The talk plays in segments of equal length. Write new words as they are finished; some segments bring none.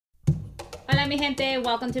mi gente.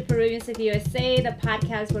 Welcome to Peruvians of USA, the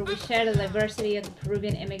podcast where we share the diversity of the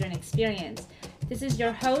Peruvian immigrant experience. This is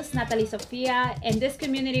your host, Natalie Sofia, and this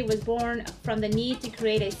community was born from the need to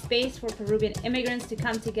create a space for Peruvian immigrants to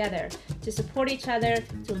come together, to support each other,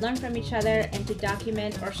 to learn from each other, and to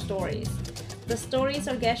document our stories. The stories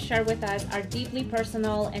our guests share with us are deeply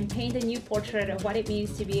personal and paint a new portrait of what it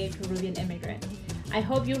means to be a Peruvian immigrant. I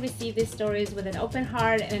hope you receive these stories with an open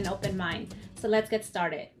heart and an open mind. So let's get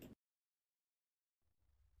started.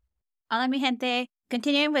 Hola, mi gente.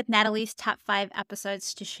 Continuing with Natalie's top 5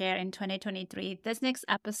 episodes to share in 2023, this next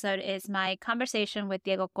episode is my conversation with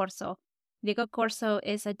Diego Corso. Diego Corso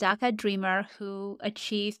is a DACA dreamer who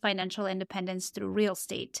achieved financial independence through real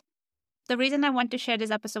estate. The reason I want to share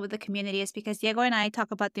this episode with the community is because Diego and I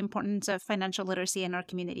talk about the importance of financial literacy in our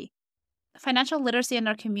community. Financial literacy in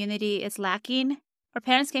our community is lacking. Our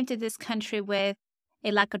parents came to this country with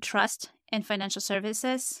a lack of trust in financial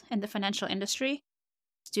services and the financial industry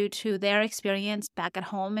due to their experience back at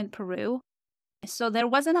home in Peru. So there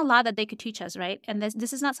wasn't a lot that they could teach us, right? And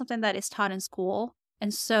this is not something that is taught in school.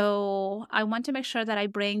 And so I want to make sure that I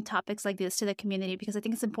bring topics like this to the community because I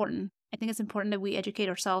think it's important. I think it's important that we educate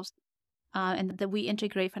ourselves and that we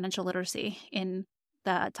integrate financial literacy in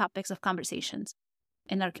the topics of conversations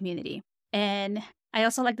in our community. And I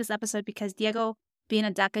also like this episode because Diego, being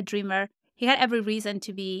a DACA dreamer, he had every reason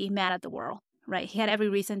to be mad at the world, right? He had every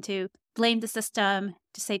reason to blame the system,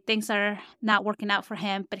 to say things are not working out for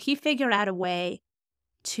him, but he figured out a way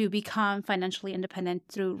to become financially independent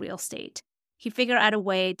through real estate. He figured out a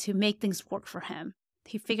way to make things work for him.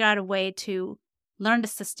 He figured out a way to learn the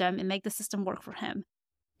system and make the system work for him.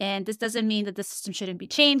 And this doesn't mean that the system shouldn't be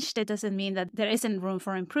changed. It doesn't mean that there isn't room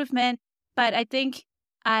for improvement. But I think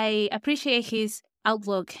I appreciate his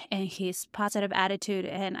outlook and his positive attitude,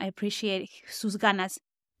 and I appreciate sus ganas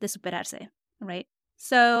de superarse, right?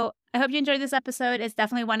 So I hope you enjoyed this episode. It's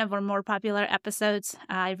definitely one of our more popular episodes.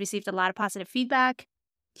 I received a lot of positive feedback.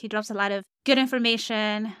 He drops a lot of good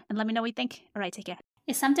information, and let me know what you think. All right, take care.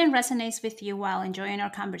 If something resonates with you while enjoying our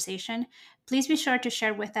conversation, please be sure to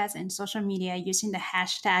share with us in social media using the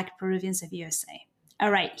hashtag Peruvians of USA. All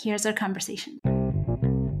right, here's our conversation.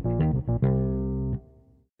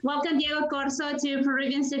 Welcome, Diego Corso, to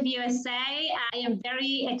Peruvians of USA. I am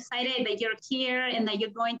very excited that you're here and that you're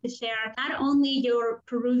going to share not only your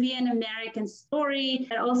Peruvian American story,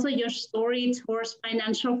 but also your story towards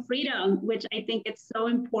financial freedom, which I think is so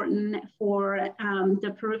important for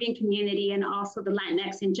the Peruvian community and also the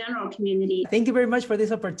Latinx in general community. Thank you very much for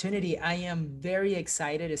this opportunity. I am very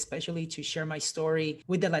excited, especially to share my story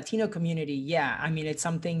with the Latino community. Yeah, I mean, it's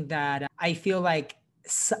something that I feel like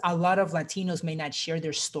a lot of Latinos may not share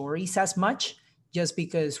their stories as much just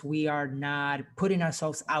because we are not putting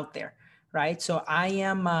ourselves out there, right? So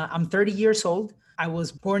I'm 30 years old. I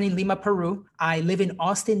was born in Lima, Peru. I live in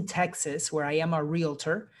Austin, Texas, where I am a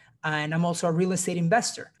realtor, and I'm also a real estate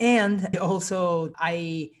investor. And also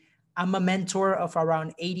I'm a mentor of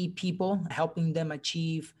around 80 people, helping them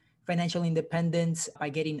achieve financial independence by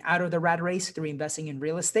getting out of the rat race through investing in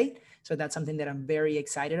real estate. So that's something that I'm very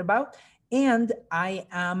excited about. And I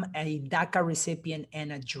am a DACA recipient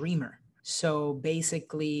and a dreamer. So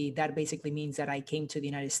that basically means that I came to the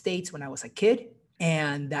United States when I was a kid.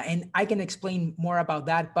 And I can explain more about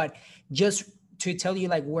that. But just to tell you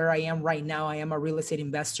like where I am right now, I am a real estate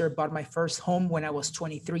investor, bought my first home when I was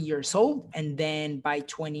 23 years old. And then by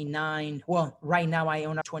 29, right now I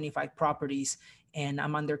own 25 properties and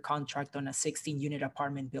I'm under contract on a 16-unit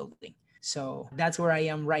apartment building. So that's where I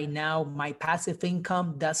am right now. My passive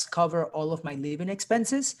income does cover all of my living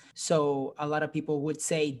expenses. So a lot of people would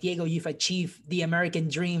say, Diego, you've achieved the American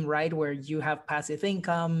dream, right? Where you have passive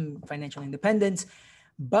income, financial independence.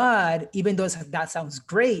 But even though that sounds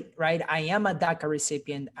great, right? I am a DACA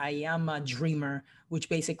recipient. I am a dreamer, which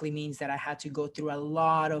basically means that I had to go through a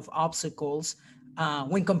lot of obstacles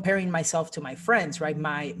when comparing myself to my friends, right?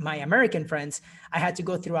 My American friends, I had to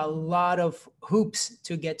go through a lot of hoops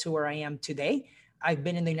to get to where I am today. I've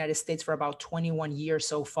been in the United States for about 21 years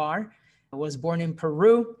so far. I was born in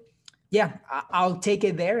Peru. Yeah, I'll take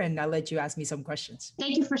it there and I'll let you ask me some questions.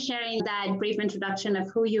 Thank you for sharing that brief introduction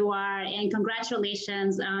of who you are, and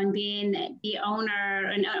congratulations on being the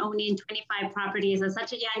owner and owning 25 properties at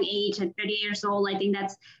such a young age, at 30 years old. I think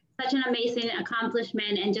that's such an amazing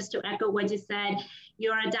accomplishment. And just to echo what you said,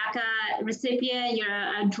 you're a DACA recipient,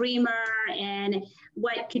 you're a dreamer, and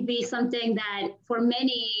what could be something that for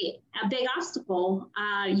many, a big obstacle,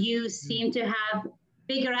 you seem to have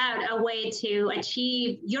figure out a way to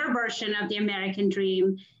achieve your version of the American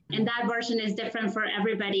dream. And that version is different for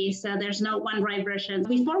everybody. So there's no one right version.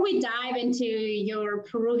 Before we dive into your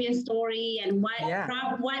Peruvian story and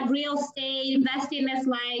what real estate investing is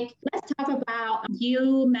like, let's talk about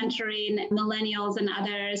you mentoring millennials and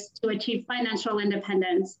others to achieve financial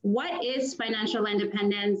independence. What is financial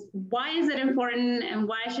independence? Why is it important? And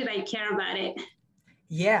why should I care about it?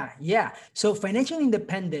 Yeah. So financial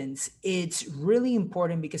independence, it's really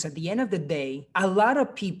important because at the end of the day, a lot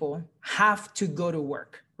of people have to go to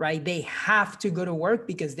work, right? They have to go to work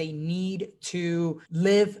because they need to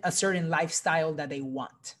live a certain lifestyle that they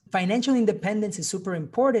want. Financial independence is super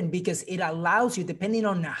important because it allows you, depending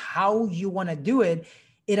on how you want to do it,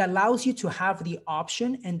 it allows you to have the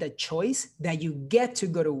option and the choice that you get to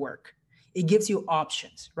go to work. It gives you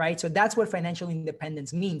options, right? So that's what financial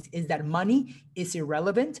independence means, is that money is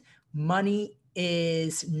irrelevant. Money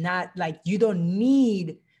is not like, you don't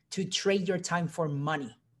need to trade your time for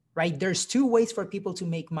money, right? There's two ways for people to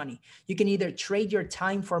make money. You can either trade your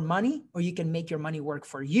time for money or you can make your money work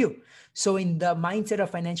for you. So in the mindset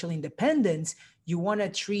of financial independence, you want to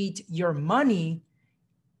treat your money,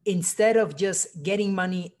 instead of just getting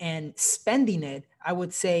money and spending it, I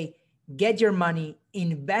would say, get your money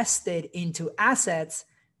invested into assets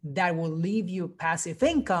that will leave you passive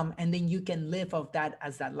income, and then you can live off that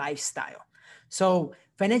as that lifestyle. So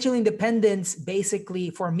financial independence basically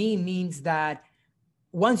for me means that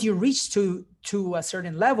once you reach to a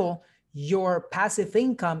certain level, your passive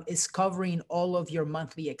income is covering all of your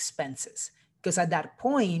monthly expenses. Because at that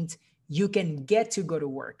point, you can get to go to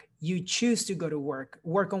work. You choose to go to work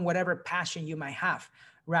on whatever passion you might have,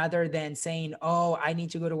 rather than saying, oh, I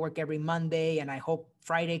need to go to work every Monday and I hope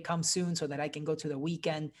Friday comes soon so that I can go to the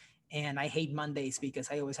weekend. And I hate Mondays because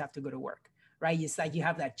I always have to go to work, right? It's like you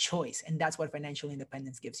have that choice, and that's what financial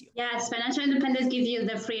independence gives you. Yes, financial independence gives you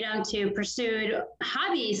the freedom to pursue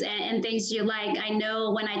hobbies and things you like. I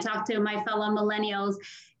know when I talk to my fellow millennials,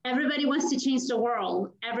 everybody wants to change the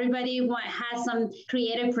world. Everybody has some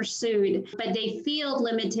creative pursuit, but they feel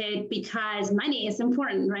limited because money is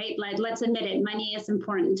important, right? Like, let's admit it, money is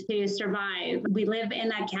important to survive. We live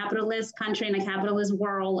in a capitalist country, in a capitalist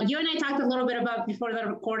world. You and I talked a little bit about before the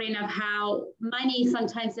recording of how money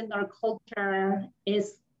sometimes in our culture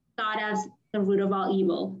is thought as the root of all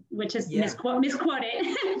evil, which is misquoted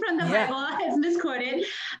from the Bible. It's misquoted.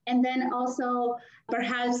 And then also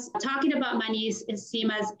perhaps talking about money is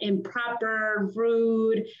seen as improper,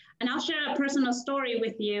 rude. And I'll share a personal story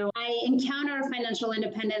with you. I encountered financial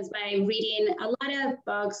independence by reading a lot of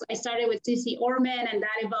books. I started with Susie Orman, and that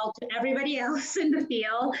evolved to everybody else in the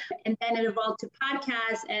field. And then it evolved to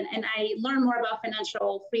podcasts. And I learned more about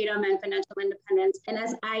financial freedom and financial independence. And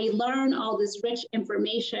as I learned all this rich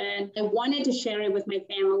information, I wanted to share it with my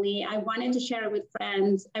family. I wanted to share it with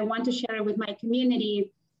friends. I want to share it with my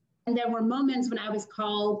community. And there were moments when I was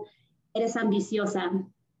called, eres ambiciosa.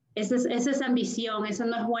 Esa es ambición, eso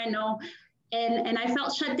no es bueno. And I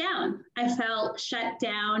felt shut down.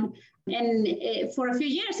 And for a few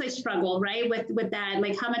years, I struggled, right, with that.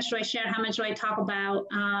 Like, how much do I share? How much do I talk about?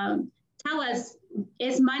 Tell us,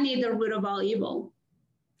 is money the root of all evil?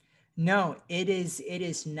 No, it is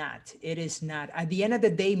not. It is not. At the end of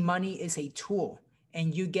the day, money is a tool,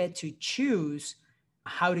 and you get to choose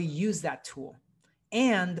how to use that tool.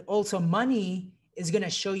 And also, money is going to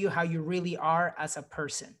show you how you really are as a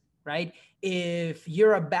person, right? If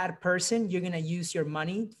you're a bad person, you're going to use your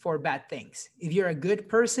money for bad things. If you're a good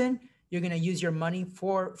person, you're going to use your money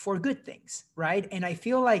for good things, right? And I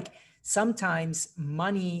feel like sometimes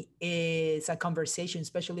money is a conversation,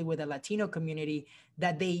 especially with the Latino community,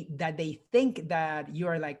 that they think that you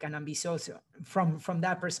are like an ambicioso from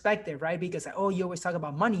that perspective, right? Because, oh, you always talk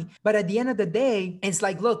about money. But at the end of the day, it's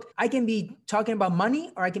like, look, I can be talking about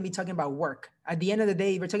money or I can be talking about work. At the end of the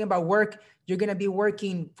day, if you're talking about work, you're going to be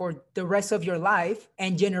working for the rest of your life,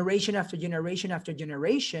 and generation after generation after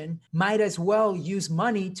generation might as well use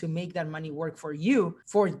money to make that money work for you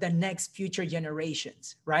for the next future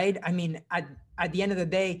generations, right? I mean, at the end of the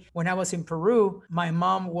day, when I was in Peru, my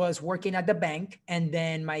mom was working at the bank, and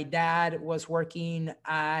then my dad was working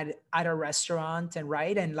at a restaurant, and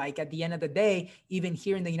right. And like, at the end of the day, even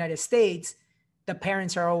here in the United States, the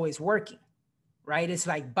parents are always working, right? It's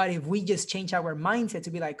like, but if we just change our mindset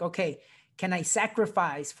to be like, okay, can I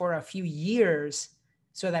sacrifice for a few years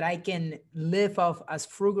so that I can live off as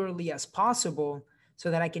frugally as possible so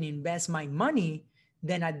that I can invest my money?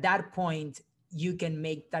 Then at that point, you can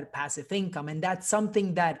make that passive income. And that's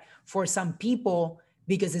something that for some people,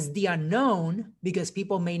 because it's the unknown, because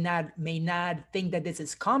people may not think that this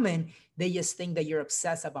is common, they just think that you're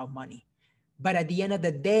obsessed about money. But at the end of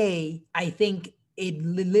the day, I think it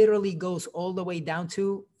literally goes all the way down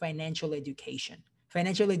to financial education.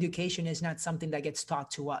 Financial education is not something that gets taught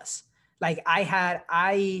to us. Like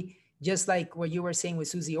I just like what you were saying with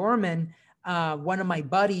Susie Orman, one of my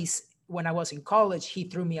buddies, when I was in college, he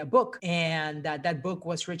threw me a book, and that book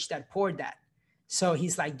was Rich Dad Poor Dad. So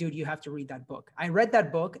he's like, dude, you have to read that book. I read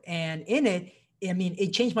that book, and in it, I mean,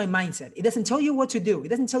 it changed my mindset. It doesn't tell you what to do. It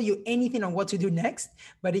doesn't tell you anything on what to do next,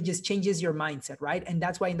 but it just changes your mindset, right? And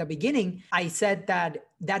that's why in the beginning, I said that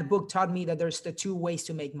that book taught me that there's the two ways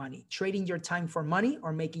to make money: trading your time for money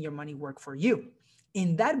or making your money work for you.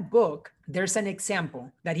 In that book, there's an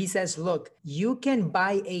example that he says, look, you can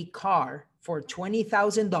buy a car for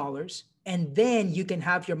 $20,000, and then you can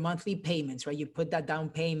have your monthly payments, right? You put that down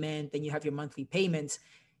payment, then you have your monthly payments.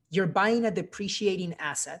 You're buying a depreciating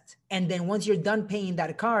asset. And then once you're done paying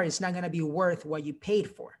that car, it's not going to be worth what you paid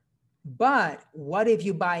for. But what if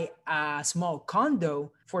you buy a small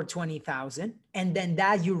condo for $20,000, and then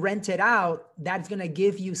that you rent it out, that's going to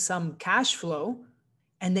give you some cash flow.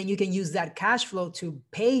 And then you can use that cash flow to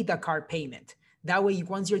pay the car payment. That way,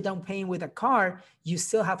 once you're done paying with a car, you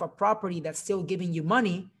still have a property that's still giving you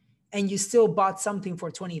money, and you still bought something for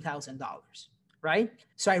 $20,000, right?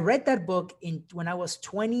 So I read that book when I was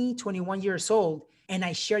 20, 21 years old, and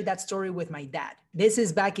I shared that story with my dad. This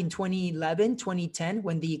is back in 2011, 2010,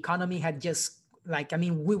 when the economy had just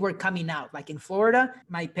we were coming out. Like in Florida,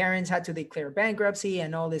 my parents had to declare bankruptcy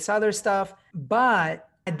and all this other stuff. But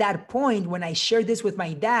at that point, when I shared this with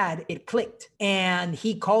my dad, it clicked. And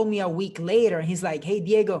he called me a week later, and he's like, hey,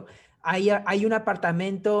 Diego, hay un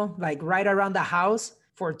apartamento like right around the house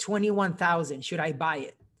for $21,000. Should I buy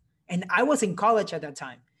it? And I was in college at that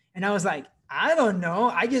time. And I was like, I don't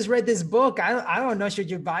know. I just read this book. I don't know.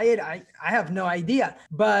 Should you buy it? I have no idea.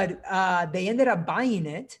 But they ended up buying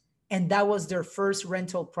it. And that was their first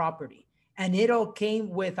rental property. And it all came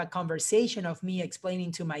with a conversation of me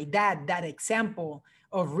explaining to my dad that example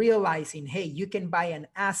of realizing, hey, you can buy an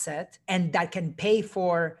asset and that can pay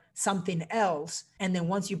for something else. And then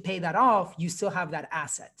once you pay that off, you still have that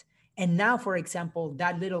asset. And now, for example,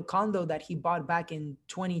 that little condo that he bought back in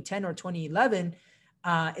 2010 or 2011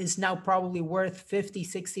 is now probably worth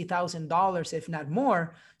 $50,000, $60,000, if not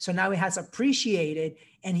more. So now it has appreciated,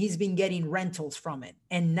 and he's been getting rentals from it.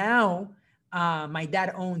 And now my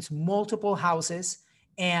dad owns multiple houses,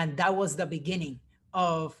 and that was the beginning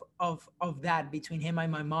of that between him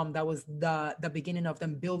and my mom. That was the beginning of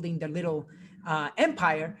them building their little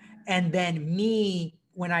empire. And then me,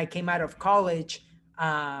 when I came out of college,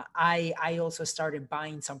 I also started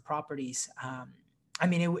buying some properties. I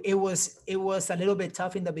mean, it was a little bit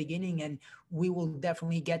tough in the beginning, and we will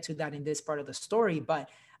definitely get to that in this part of the story. But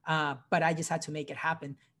I just had to make it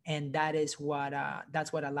happen, and that's what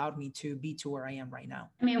allowed me to be to where I am right now.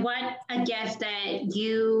 I mean, what a gift that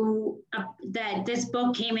that this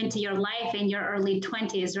book came into your life in your early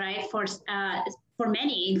 20s, right? For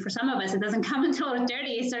some of us, it doesn't come until our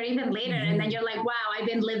 30s or even later, and then you're like, wow, I've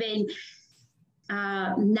been living.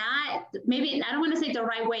 Not maybe, I don't want to say the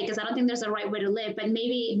right way, because I don't think there's a right way to live, but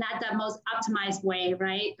maybe not the most optimized way,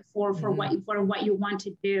 right? For what you want to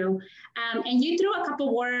do. And you threw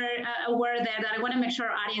a word there that I want to make sure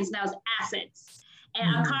our audience knows: assets.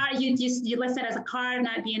 And a car, you listed as a car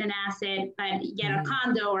not being an asset, but yet a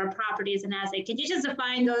condo or a property is an asset. Can you just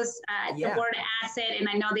define those, the word asset, and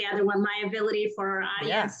I know the other one, liability, for our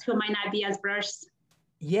audience who might not be as versed?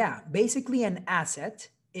 Yeah, basically an asset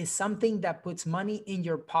is something that puts money in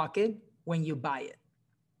your pocket when you buy it.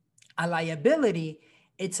 A liability,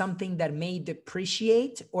 it's something that may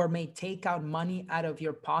depreciate or may take out money out of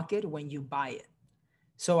your pocket when you buy it.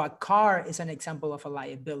 So a car is an example of a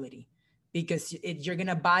liability, because you're going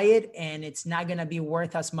to buy it and it's not going to be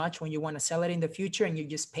worth as much when you want to sell it in the future, and you're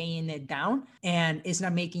just paying it down and it's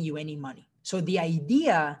not making you any money. So the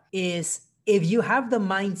idea is, if you have the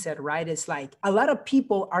mindset, right, it's like a lot of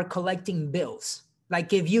people are collecting bills.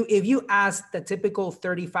 Like if you ask the typical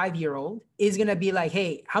 35-year-old, is going to be like,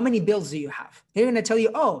 hey, how many bills do you have? They're going to tell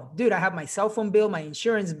you, oh, dude, I have my cell phone bill, my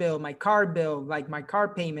insurance bill, my car bill, like my car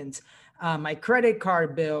payments, my credit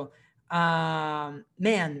card bill.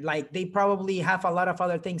 Man, like they probably have a lot of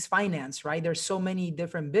other things financed, right? There's so many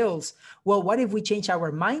different bills. Well, what if we change our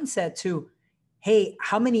mindset to, hey,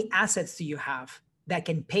 how many assets do you have that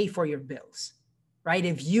can pay for your bills? Right?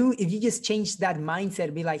 If you just change that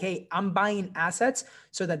mindset, be like, hey, I'm buying assets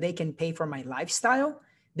so that they can pay for my lifestyle,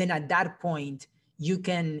 then at that point, you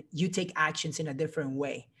take actions in a different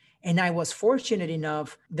way. And I was fortunate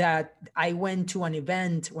enough that I went to an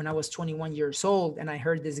event when I was 21 years old, and I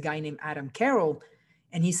heard this guy named Adam Carroll,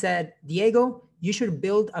 and he said, Diego, you should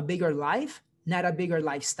build a bigger life, not a bigger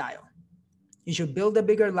lifestyle. You should build a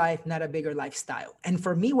bigger life, not a bigger lifestyle. And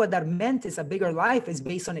for me, what that meant is a bigger life is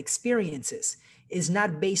based on experiences, is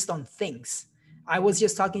not based on things. I was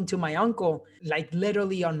just talking to my uncle, like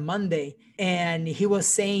literally on Monday, and he was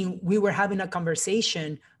saying, we were having a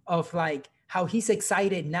conversation of like how he's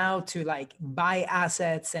excited now to like buy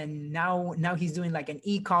assets, and now he's doing like an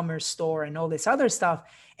e-commerce store and all this other stuff.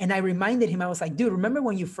 And I reminded him, I was like, dude, remember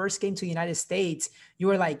when you first came to the United States, you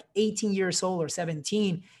were like 18 years old or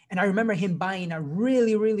 17. And I remember him buying a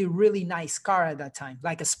really, really, really nice car at that time,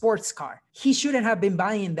 like a sports car. He shouldn't have been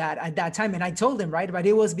buying that at that time. And I told him, right? But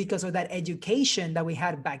it was because of that education that we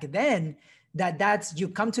had back then, that's you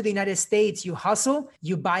come to the United States, you hustle,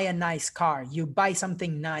 you buy a nice car, you buy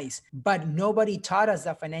something nice. But nobody taught us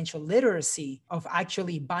the financial literacy of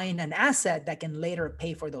actually buying an asset that can later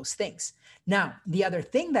pay for those things. Now, the other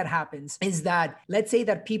thing that happens is that, let's say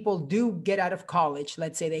that people do get out of college,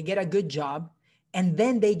 let's say they get a good job, and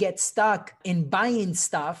then they get stuck in buying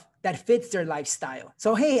stuff that fits their lifestyle.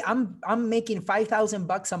 So, hey, I'm making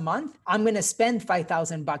 $5,000 a month. I'm going to spend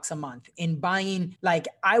 $5,000 a month in buying, like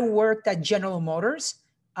I worked at General Motors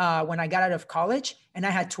when I got out of college, and I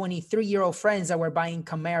had 23-year-old friends that were buying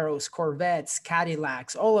Camaros, Corvettes,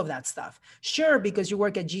 Cadillacs, all of that stuff. Sure, because you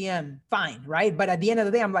work at GM, fine, right? But at the end of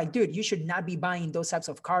the day, I'm like, dude, you should not be buying those types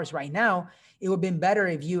of cars right now. It would have been better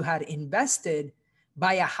if you had invested,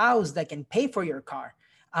 buy a house that can pay for your car.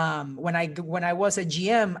 When I was at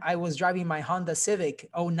GM, I was driving my Honda Civic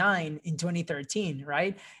 09 in 2013,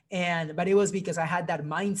 right? But it was because I had that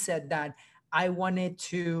mindset that I wanted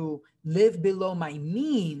to live below my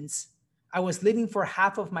means. I was living for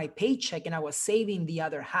half of my paycheck and I was saving the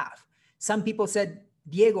other half. Some people said,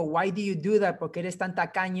 Diego, why do you do that? Porque eres tan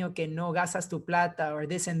tacaño que no gastas tu plata, or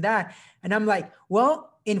this and that. And I'm like,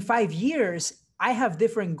 well, in 5 years, I have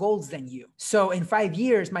different goals than you. So in 5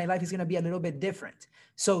 years, my life is going to be a little bit different.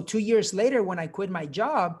 So 2 years later, when I quit my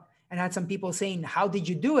job and I had some people saying, how did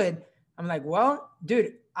you do it? I'm like, well,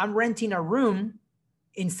 dude, I'm renting a room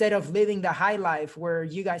instead of living the high life where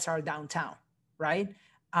you guys are downtown, right?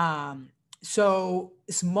 So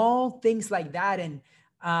small things like that.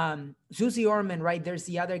 And Susie Orman, right? There's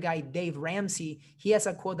the other guy, Dave Ramsey. He has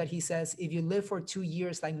a quote that he says, if you live for 2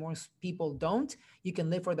 years like most people don't, you can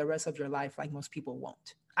live for the rest of your life like most people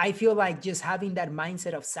won't. I feel like just having that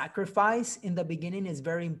mindset of sacrifice in the beginning is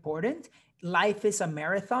very important. Life is a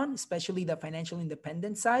marathon, especially the financial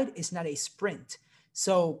independence side. It's not a sprint.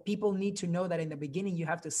 So people need to know that in the beginning you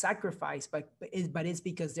have to sacrifice, but it's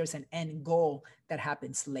because there's an end goal that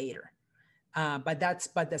happens later. But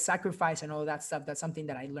the sacrifice and all that stuff, that's something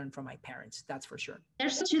that I learned from my parents. That's for sure.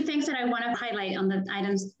 There's two things that I want to highlight on the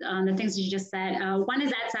items, on the things you just said. One is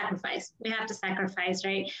that sacrifice. We have to sacrifice,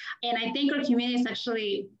 right? And I think our community is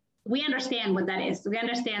actually, we understand what that is. We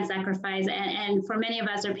understand sacrifice. And for many of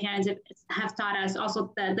us, our parents have taught us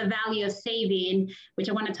also the value of saving, which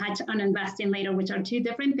I want to touch on investing later, which are two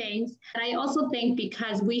different things. And I also think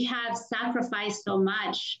because we have sacrificed so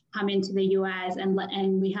much coming to the US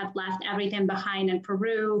and we have left everything behind in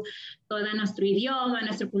Peru, todo nuestro idioma,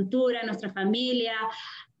 nuestra cultura, nuestra familia.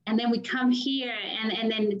 And then we come here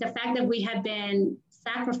and then the fact that we have been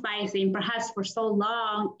sacrificing perhaps for so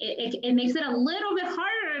long, it makes it a little bit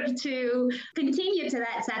harder to continue to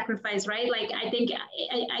that sacrifice, right? Like,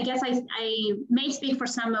 I guess I may speak for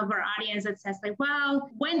some of our audience that says like, well,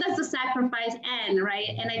 when does the sacrifice end, right?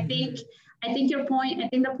 And I think your point, I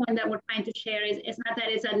think the point that we're trying to share is it's not that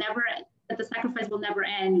that the sacrifice will never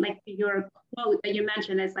end. Like your quote that you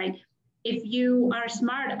mentioned is like, if you are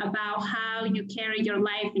smart about how you carry your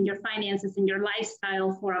life and your finances and your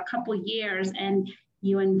lifestyle for a couple of years and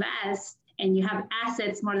you invest and you have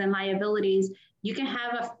assets more than liabilities, you can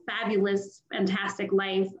have a fabulous, fantastic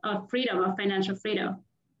life of freedom, of financial freedom.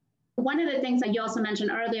 One of the things that you also mentioned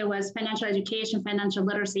earlier was financial education, financial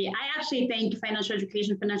literacy. I actually think financial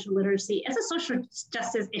education, financial literacy is a social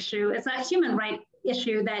justice issue. It's a human right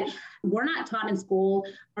issue that we're not taught in school.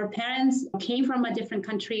 Our parents came from a different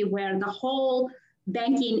country where the whole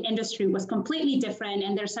banking industry was completely different.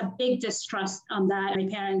 And there's a big distrust on that. My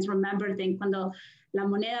parents remember cuando la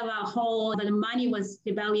moneda bajó, the money was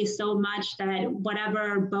devalued so much that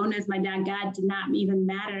whatever bonus my dad got did not even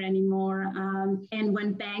matter anymore. And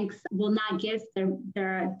when banks will not give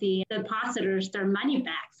the depositors their money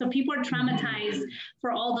back. So people are traumatized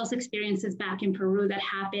for all those experiences back in Peru that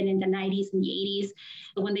happened in the 90s and the 80s.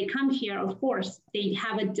 But when they come here, of course, they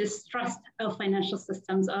have a distrust of financial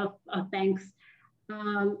systems, of banks.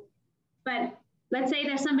 But let's say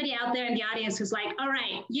there's somebody out there in the audience who's like, all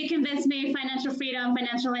right, you convinced me financial freedom,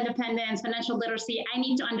 financial independence, financial literacy. I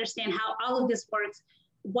need to understand how all of this works.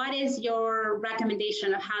 what is your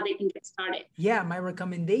recommendation of how they can get started? Yeah, my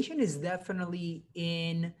recommendation is definitely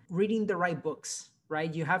in reading the right books,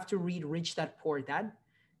 right? You have to read Rich Dad Poor Dad.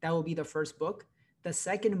 That will be the first book. The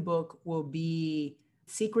second book will be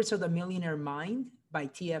Secrets of the Millionaire Mind by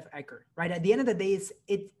T.F. Eckert, right? At the end of the day,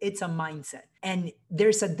 it's a mindset. And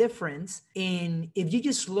there's a difference in, if you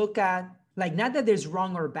just look at, like, not that there's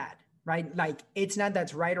wrong or bad, right? Like, it's not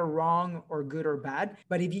that's right or wrong or good or bad.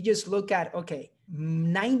 But if you just look at, okay,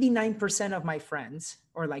 99% of my friends,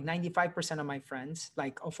 or like 95% of my friends,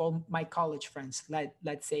 like of all my college friends,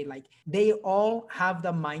 let's say, like, they all have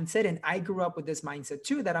the mindset, and I grew up with this mindset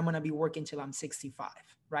too, that I'm going to be working till I'm 65,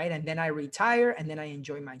 right? And then I retire, and then I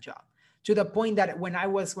enjoy my job, to the point that when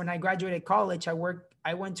I graduated college,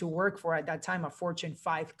 I went to work for, at that time, a Fortune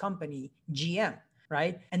 5 company, GM.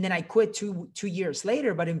 Right. And then I quit two years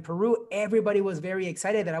later. But in Peru, everybody was very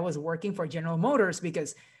excited that I was working for General Motors,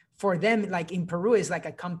 because for them, like, in Peru, is like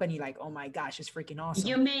a company, like, oh my gosh, it's freaking awesome.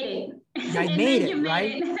 You made it. I made it,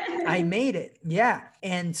 right? I made it. Yeah.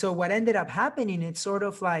 And so what ended up happening, it's sort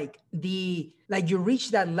of like you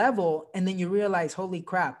reach that level, and then you realize, holy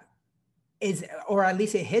crap, or at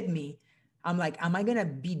least it hit me. I'm like, am I going to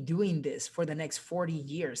be doing this for the next 40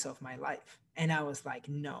 years of my life? And I was like,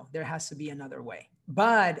 no, there has to be another way.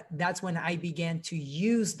 But that's when I began to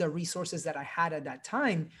use the resources that I had at that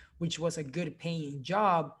time, which was a good paying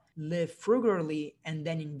job, live frugally, and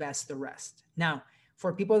then invest the rest. Now,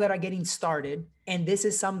 for people that are getting started, and this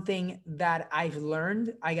is something that I've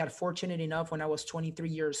learned, I got fortunate enough when I was 23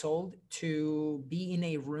 years old to be in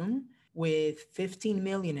a room with 15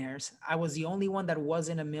 millionaires. I was the only one that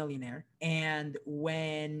wasn't a millionaire. And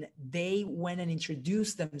when they went and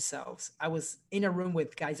introduced themselves, I was in a room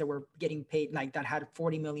with guys that were getting paid, like, that had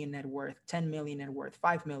 40 million net worth, 10 million net worth,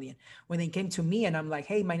 5 million. When they came to me and I'm like,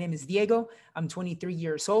 hey, my name is Diego. I'm 23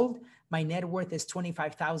 years old. My net worth is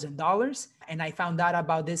 $25,000. And I found out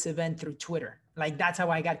about this event through Twitter. Like, that's how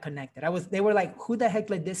I got connected. They were like, who the heck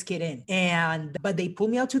let this kid in? But they pulled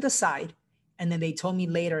me out to the side. And then they told me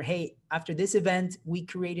later, hey, after this event, we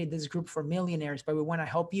created this group for millionaires, but we want to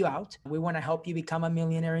help you out. We want to help you become a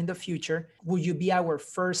millionaire in the future. Will you be our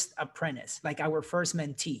first apprentice, like our first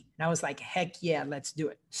mentee? And I was like, heck yeah, let's do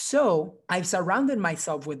it. So I've surrounded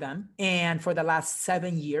myself with them, and for the last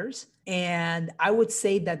 7 years. And I would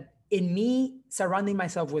say that in me surrounding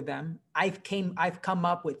myself with them, I've come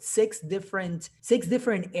up with six different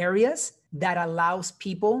areas that allows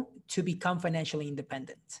people to become financially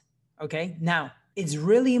independent. Okay. Now, it's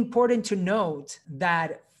really important to note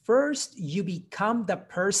that first you become the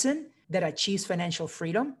person that achieves financial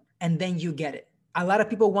freedom, and then you get it. A lot of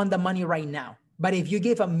people want the money right now, but if you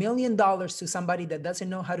give $1 million to somebody that doesn't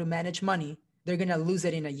know how to manage money, they're going to lose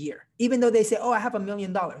it in a year. Even though they say, oh, I have $1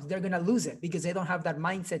 million, they're going to lose it because they don't have that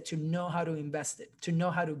mindset to know how to invest it, to know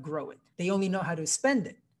how to grow it. They only know how to spend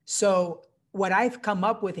it. So what I've come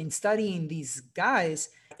up with in studying these guys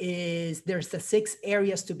is there's the 6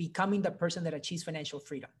 areas to becoming the person that achieves financial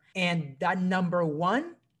freedom. And that number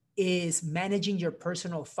 1 is managing your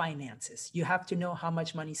personal finances. You have to know how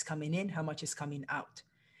much money is coming in, how much is coming out.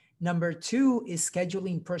 Number 2 is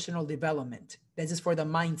scheduling personal development. This is for the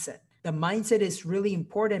mindset. The mindset is really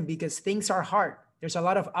important because things are hard. There's a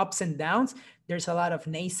lot of ups and downs. There's a lot of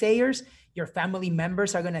naysayers. Your family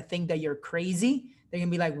members are going to think that you're crazy. They're going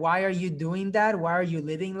to be like, why are you doing that? Why are you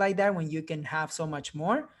living like that when you can have so much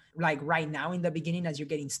more? Like right now in the beginning as you're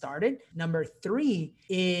getting started. Number 3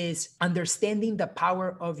 is understanding the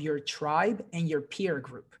power of your tribe and your peer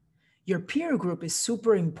group. Your peer group is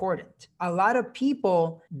super important. A lot of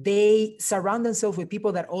people, they surround themselves with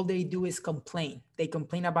people that all they do is complain. They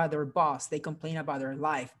complain about their boss. They complain about their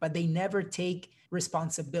life, but they never take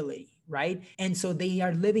responsibility, right? And so they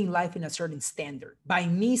are living life in a certain standard. By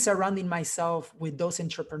me surrounding myself with those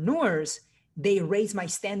entrepreneurs, they raise my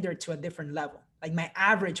standard to a different level. Like my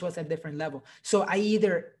average was a different level. So I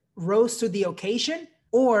either rose to the occasion,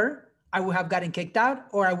 or I would have gotten kicked out,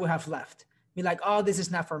 or I would have left. Be like, oh, this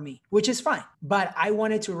is not for me, which is fine. But I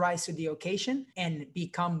wanted to rise to the occasion and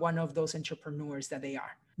become one of those entrepreneurs that they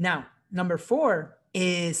are. Now, number 4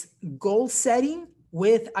 is goal setting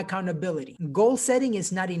with accountability. Goal setting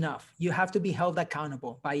is not enough. You have to be held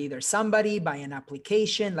accountable by either somebody, by an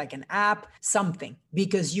application, like an app, something,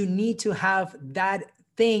 because you need to have that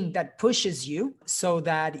thing that pushes you so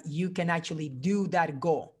that you can actually do that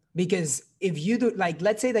goal. Because if you do, like,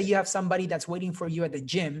 let's say that you have somebody that's waiting for you at the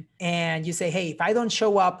gym and you say, hey, if I don't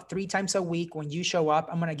show up 3 times a week, when you show up,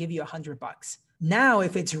 I'm going to give you $100. Now,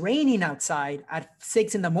 if it's raining outside at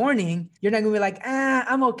 6 a.m, you're not going to be like,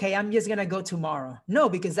 I'm okay. I'm just going to go tomorrow. No,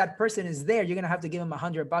 because that person is there. You're going to have to give them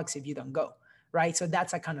 $100 if you don't go. Right. So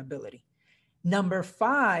that's accountability. Number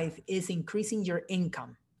 5 is increasing your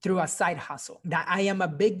income through a side hustle. That I am a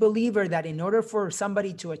big believer that in order for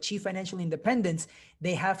somebody to achieve financial independence,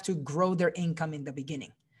 they have to grow their income in the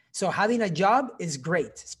beginning. So having a job is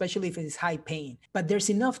great, especially if it's high paying, but there's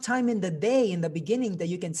enough time in the day in the beginning that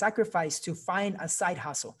you can sacrifice to find a side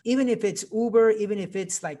hustle. Even if it's Uber, even if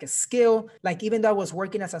it's like a skill, like even though I was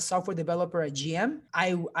working as a software developer at GM,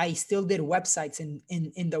 I still did websites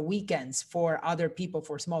in the weekends for other people,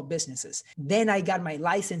 for small businesses. Then I got my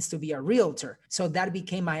license to be a realtor. So that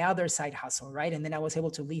became my other side hustle, right? And then I was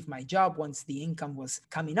able to leave my job once the income was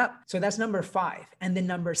coming up. So that's number 5. And then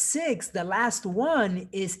number 6, the last one,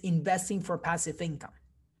 is investing for passive income.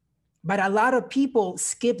 But a lot of people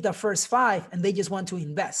skip the first 5 and they just want to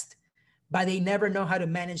invest, but they never know how to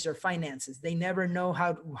manage their finances. They never know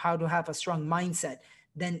how to have a strong mindset.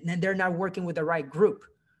 Then they're not working with the right group,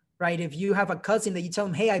 right? If you have a cousin that you tell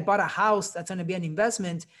them, hey, I bought a house, that's going to be an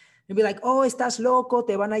investment. They'll be like, oh, estás loco,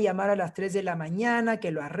 te van a llamar a las 3 de la mañana, que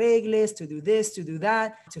lo arregles, to do this, to do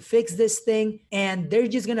that, to fix this thing. And they're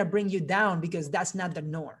just going to bring you down because that's not the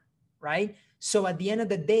norm, right? So at the end of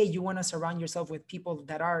the day, you want to surround yourself with people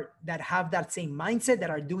that have that same mindset,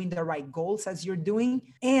 that are doing the right goals as you're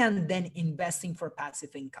doing, and then investing for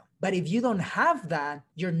passive income. But if you don't have that,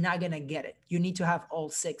 you're not going to get it. You need to have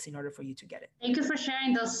all 6 in order for you to get it. Thank you for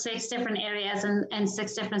sharing those 6 different areas and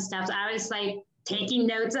 6 different steps. I was like taking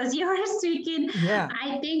notes as you were speaking. Yeah.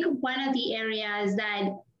 I think one of the areas that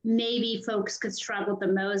maybe folks could struggle the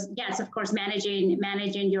most. Yes, of course, managing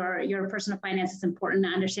your personal finance is important,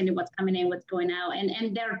 understanding what's coming in, what's going out,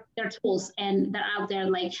 and there are tools and they're out there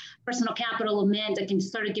like Personal Capital, Mint, that can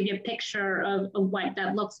sort of give you a picture of what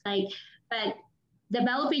that looks like. But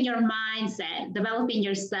developing your mindset, developing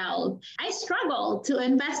yourself. I struggle to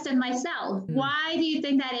invest in myself. Why do you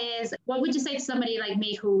think that is? What would you say to somebody like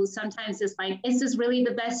me who sometimes is like, is this really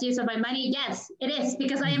the best use of my money? Yes, it is,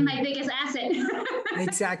 because I am my biggest asset.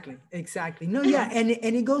 Exactly. No, yeah. And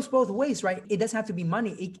it goes both ways, right? It doesn't have to be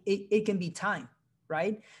money. It can be time,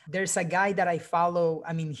 right? There's a guy that I follow.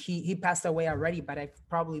 I mean, he passed away already, but I've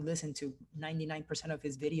probably listened to 99% of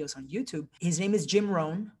his videos on YouTube. His name is Jim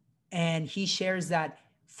Rohn. And he shares that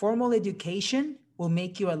formal education will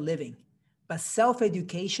make you a living, but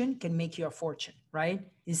self-education can make you a fortune, right?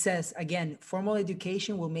 He says, again, formal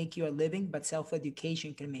education will make you a living, but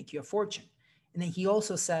self-education can make you a fortune. And then he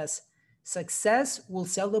also says, success will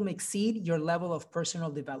seldom exceed your level of personal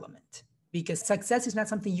development, because success is not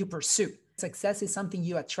something you pursue. Success is something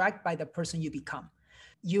you attract by the person you become.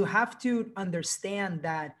 You have to understand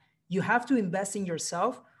that you have to invest in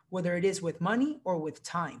yourself, whether it is with money or with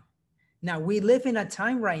time. Now, we live in a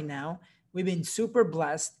time right now, we've been super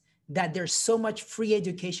blessed that there's so much free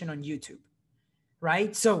education on YouTube,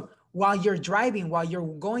 right? So while you're driving, while you're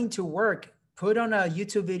going to work, put on a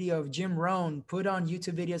YouTube video of Jim Rohn, put on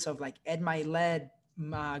YouTube videos of like Ed Milet,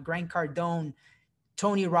 Grant Cardone,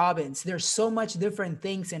 Tony Robbins. There's so much different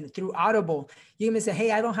things. And through Audible, you can say,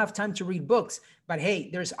 hey, I don't have time to read books, but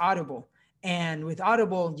hey, there's Audible. And with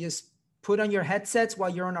Audible, just put on your headsets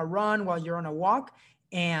while you're on a run, while you're on a walk.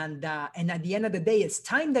 And at the end of the day, it's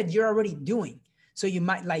time that you're already doing. So you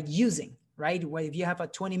might like using, right? Well, if you have a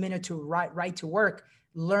 20-minute to ride to work,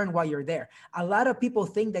 learn while you're there. A lot of people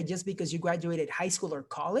think that just because you graduated high school or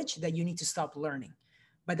college, that you need to stop learning.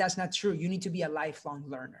 But that's not true. You need to be a lifelong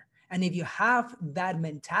learner. And if you have that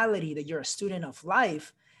mentality that you're a student of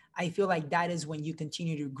life, I feel like that is when you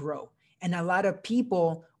continue to grow. And a lot of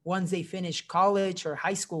people, once they finish college or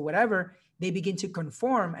high school, whatever, they begin to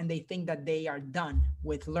conform and they think that they are done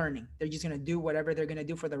with learning. They're just going to do whatever they're going to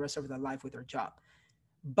do for the rest of their life with their job.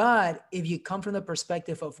 But if you come from the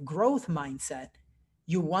perspective of growth mindset,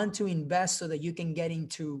 you want to invest so that you can get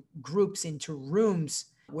into groups, into rooms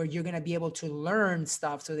where you're going to be able to learn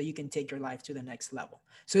stuff so that you can take your life to the next level.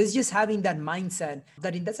 So it's just having that mindset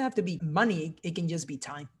that it doesn't have to be money. It can just be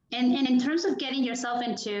time. And in terms of getting yourself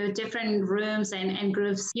into different rooms and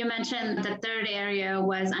groups, you mentioned the third area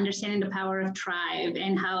was understanding the power of tribe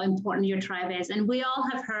and how important your tribe is. And we all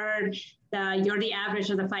have heard you're the average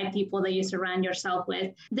of the 5 people that you surround yourself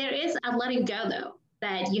with. There is a letting go, though,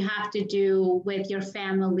 that you have to do with your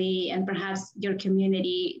family and perhaps your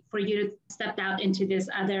community for you to step out into this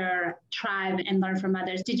other tribe and learn from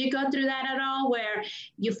others. Did you go through that at all, where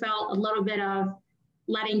you felt a little bit of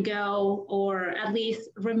letting go, or at least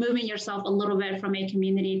removing yourself a little bit from a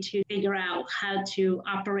community to figure out how to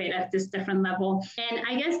operate at this different level? And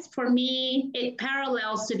I guess for me, it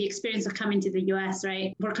parallels to the experience of coming to the US,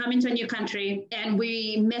 right? We're coming to a new country and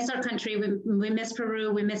we miss our country. We miss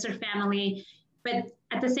Peru, we miss our family. But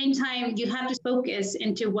at the same time, you have to focus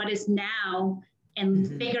into what is now and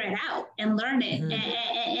figure it out and learn it.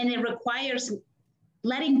 And it requires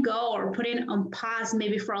letting go or putting on pause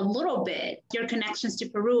maybe for a little bit your connections to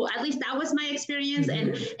Peru. At least that was my experience.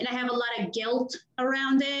 And I have a lot of guilt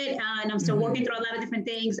around it. And I'm still working through a lot of different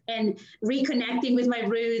things and reconnecting with my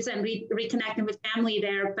roots and reconnecting with family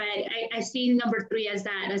there. But I see number 3 as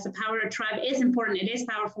that, as a power of tribe is important. It is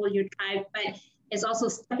powerful, your tribe, but it's also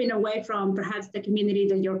stepping away from perhaps the community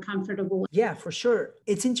that you're comfortable with. Yeah, for sure.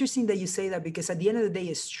 It's interesting that you say that, because at the end of the day,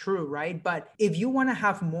 it's true, right? But if you want to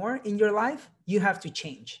have more in your life, you have to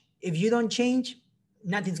change. If you don't change,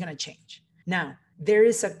 nothing's going to change. Now, there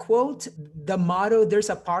is a quote, the motto, there's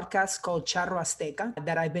a podcast called Charro Azteca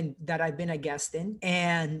that I've been a guest in.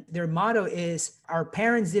 And their motto is, our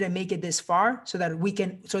parents didn't make it this far so that we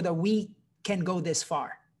can go this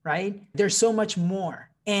far, right? There's so much more.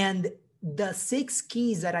 And the 6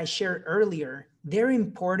 keys that I shared earlier, they're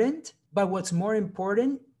important, but what's more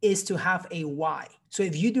important is to have a why. So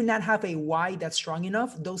if you do not have a why that's strong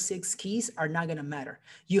enough, those 6 keys are not going to matter.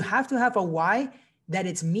 You have to have a why that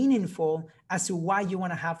it's meaningful as to why you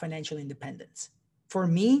want to have financial independence. For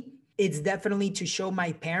me, it's definitely to show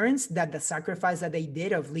my parents that the sacrifice that they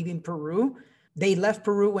did of leaving Peru, they left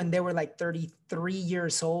Peru when they were like 33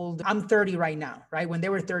 years old. I'm 30 right now, right? When they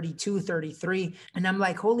were 32, 33. And I'm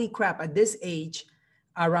like, holy crap, at this age,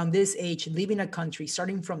 around this age, leaving a country,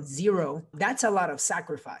 starting from zero, that's a lot of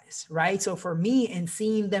sacrifice, right? So for me, and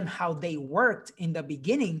seeing them how they worked in the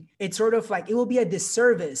beginning, it's sort of like, it will be a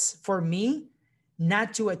disservice for me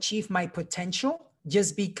not to achieve my potential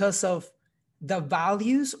just because of the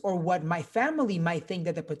values or what my family might think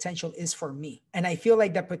that the potential is for me. And I feel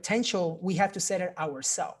like the potential, we have to set it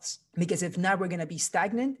ourselves, because if not, we're going to be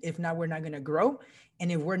stagnant. If not, we're not going to grow.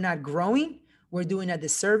 And if we're not growing, we're doing a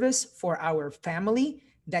disservice for our family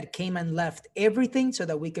that came and left everything so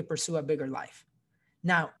that we could pursue a bigger life.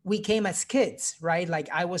 Now, we came as kids, right? Like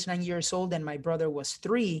I was 9 years old and my brother was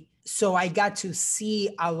 3. So I got to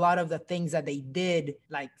see a lot of the things that they did,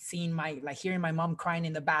 like hearing my mom crying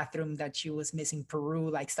in the bathroom that she was missing Peru,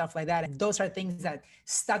 like stuff like that. And those are things that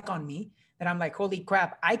stuck on me, that I'm like, holy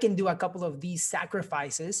crap, I can do a couple of these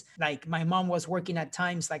sacrifices. Like my mom was working at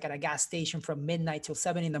times, like at a gas station from midnight till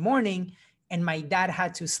 7 a.m. And my dad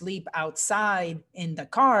had to sleep outside in the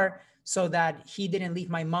car so that he didn't leave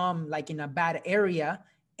my mom like in a bad area.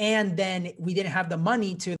 And then we didn't have the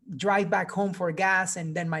money to drive back home for gas.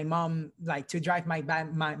 And then my mom, like to drive my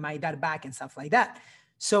dad back and stuff like that.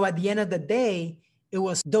 So at the end of the day, it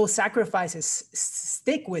was those sacrifices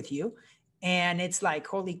stick with you. And it's like,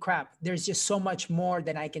 holy crap, there's just so much more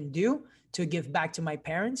that I can do to give back to my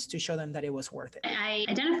parents to show them that it was worth it. I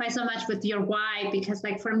identify so much with your why, because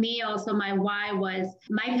like for me also, my why was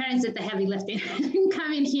my parents did the heavy lifting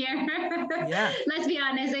coming here. Yeah. Let's be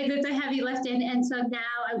honest, they did the heavy lifting. And so now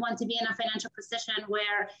I want to be in a financial position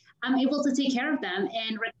where I'm able to take care of them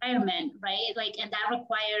in retirement, right? Like, and that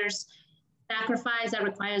requires sacrifice, that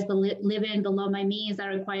requires living below my means, that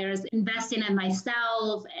requires investing in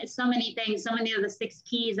myself, so many things, so many of the 6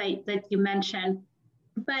 keys that you mentioned.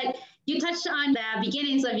 But you touched on the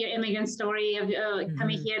beginnings of your immigrant story of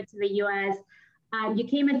coming here to the U.S. You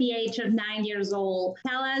came at the age of 9 years old.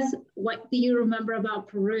 Tell us, what do you remember about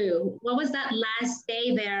Peru? What was that last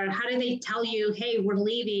day there? How did they tell you, hey, we're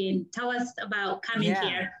leaving? Tell us about coming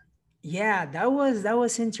here. Yeah, that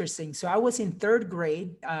was interesting. So I was in 3rd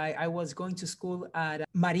grade. I was going to school at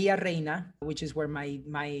Maria Reina, which is where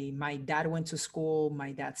my dad went to school.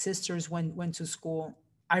 My dad's sisters went to school.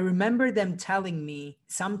 I remember them telling me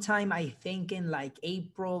sometime, I think in like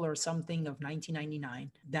April or something of 1999,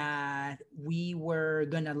 that we were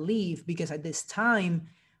going to leave because at this time,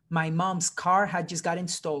 my mom's car had just gotten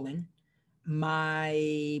stolen.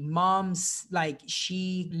 My mom's, like,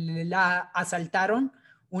 la asaltaron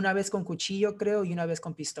una vez con cuchillo, creo, y una vez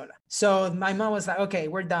con pistola. So my mom was like, okay,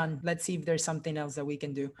 we're done. Let's see if there's something else that we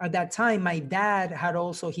can do. At that time, my dad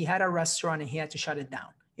he had a restaurant and he had to shut it down.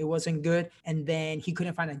 It wasn't good. And then he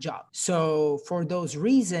couldn't find a job. So for those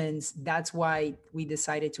reasons, that's why we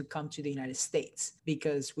decided to come to the United States,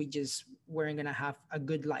 because we just weren't going to have a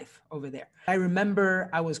good life over there. I remember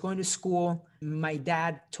I was going to school. My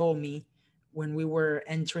dad told me when we were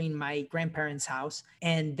entering my grandparents' house,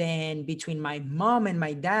 and then between my mom and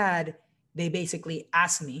my dad, they basically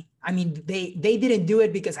asked me, I mean, they didn't do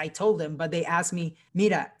it because I told them, but they asked me,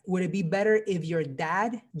 Mira, would it be better if your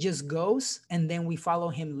dad just goes and then we follow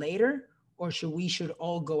him later? Or we should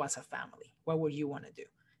all go as a family? What would you want to do?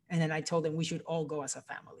 And then I told them we should all go as a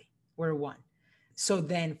family. We're one. So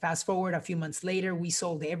then fast forward a few months later, we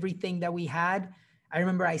sold everything that we had. I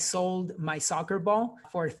remember I sold my soccer ball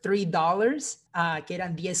for $3, que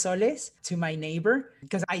eran 10 soles, to my neighbor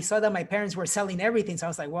because I saw that my parents were selling everything. So I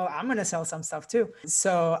was like, well, I'm going to sell some stuff too.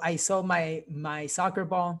 So I sold my soccer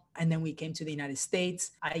ball, and then we came to the United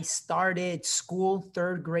States. I started school,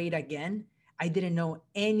 third grade again. I didn't know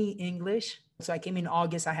any English. So I came in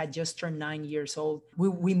August. I had just turned 9 years old.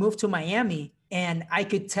 We moved to Miami, and I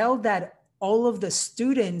could tell that all of the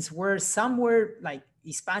students were somewhere like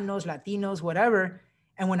Hispanos, Latinos, whatever.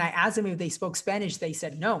 And when I asked them if they spoke Spanish, they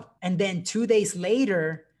said no. And then 2 days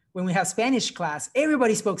later, when we have Spanish class,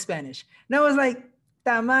 everybody spoke Spanish. And I was like,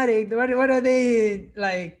 Tamare, what are they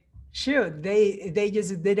like? Shoot, they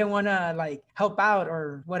just didn't want to like help out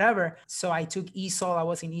or whatever. So I took ESOL. I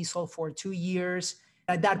was in ESOL for 2 years.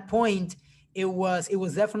 At that point, it was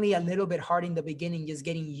definitely a little bit hard in the beginning, just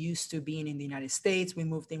getting used to being in the United States. We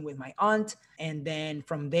moved in with my aunt. And then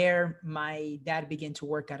from there, my dad began to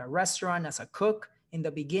work at a restaurant as a cook in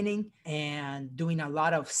the beginning and doing a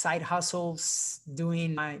lot of side hustles.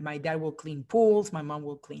 My dad will clean pools, my mom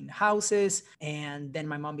will clean houses. And then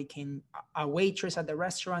my mom became a waitress at the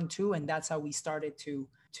restaurant too. And that's how we started to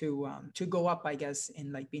go up, I guess,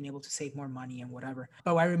 in like being able to save more money and whatever.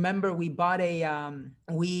 But I remember we bought a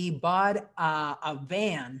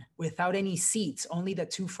van without any seats, only the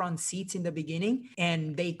 2 front seats in the beginning.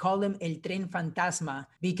 And they called them El Tren Fantasma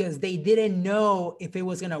because they didn't know if it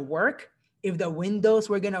was going to work, if the windows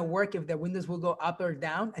were going to work, if the windows will go up or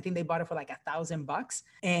down. I think they bought it for like $1,000.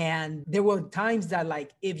 And there were times that like,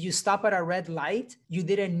 if you stop at a red light, you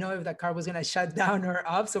didn't know if the car was going to shut down or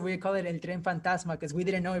up. So we call it El Tren Fantasma because we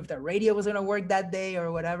didn't know if the radio was going to work that day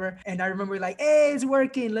or whatever. And I remember like, hey, it's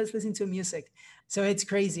working. Let's listen to music. So it's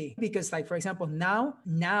crazy because like, for example,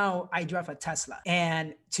 now I drive a Tesla.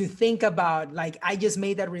 And to think about like, I just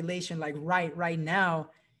made that relation like right now,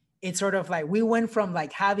 it's sort of like we went from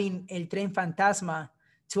like having El Tren Fantasma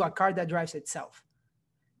to a car that drives itself.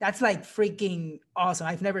 That's like freaking awesome.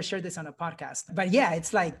 I've never shared this on a podcast, but yeah,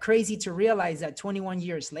 it's like crazy to realize that 21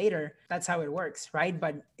 years later, that's how it works, right?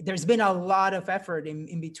 But there's been a lot of effort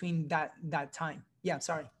in between that time. Yeah,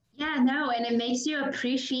 sorry. Yeah, no, and it makes you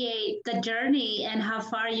appreciate the journey and how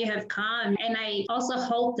far you have come. And I also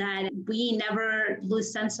hope that we never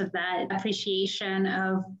lose sense of that appreciation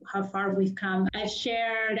of how far we've come. I've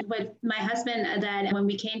shared with my husband that when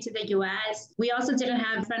we came to the US, we also didn't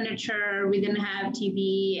have furniture, we didn't have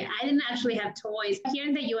TV. I didn't actually have toys. Here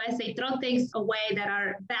in the US, they throw things away that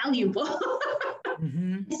are valuable.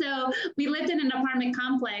 Mm-hmm. So we lived in an apartment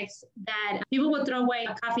complex that people would throw away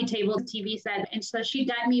a coffee table, TV set. And so she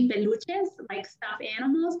got me peluches, like stuffed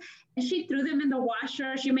animals, and she threw them in the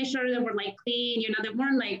washer. She made sure they were like clean,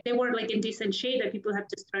 they were like in decent shape that people have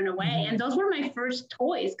just thrown away. Mm-hmm. And those were my first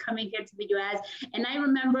toys coming here to the US. And I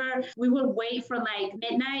remember we would wait for like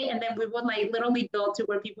midnight, and then we would like literally go to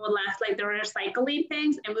where people would last like the recycling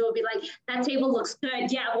things, and we would be like, that table looks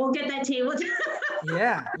good. Yeah, we'll get that table.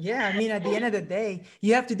 Yeah. I mean, at the end of the day,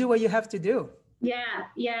 you have to do what you have to do.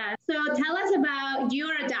 Yeah. So tell us about,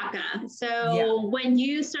 you're a DACA. So when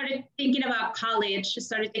you started thinking about college,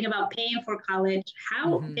 started thinking about paying for college,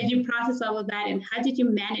 how did you process all of that? And how did you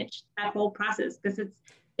manage that whole process? Because it's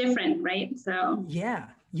different, right? So Yeah.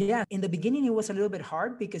 In the beginning, it was a little bit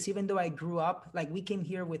hard because even though I grew up, like we came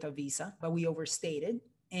here with a visa, but we overstayed it.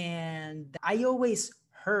 And I always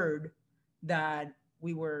heard that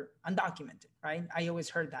we were undocumented, right? I always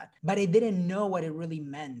heard that, but I didn't know what it really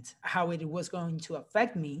meant, how it was going to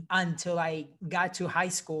affect me until I got to high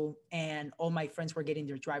school and all my friends were getting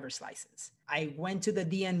their driver's license. I went to the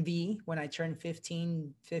DMV when I turned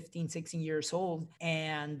 16 years old.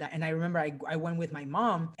 And I remember I went with my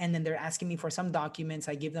mom, and then they're asking me for some documents.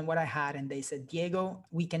 I give them what I had, and they said, Diego,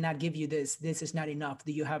 we cannot give you this. This is not enough.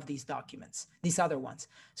 Do you have these documents, these other ones?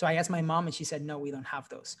 So I asked my mom, and she said, no, we don't have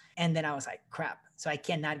those. And then I was like, crap. So I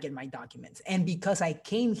cannot get my documents. And because I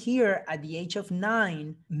came here at the age of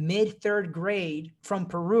 9, mid 3rd grade from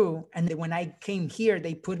Peru, and then when I came here,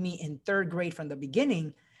 they put me in 3rd grade from the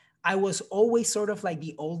beginning, I was always sort of like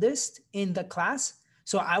the oldest in the class.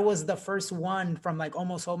 So I was the first one from like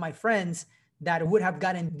almost all my friends that would have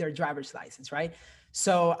gotten their driver's license, right?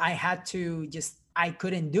 So I had to I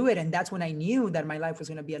couldn't do it. And that's when I knew that my life was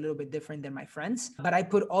going to be a little bit different than my friends. But I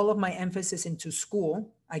put all of my emphasis into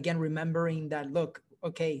school, again, remembering that, look,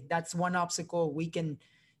 okay, that's one obstacle.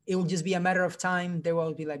 It will just be a matter of time. They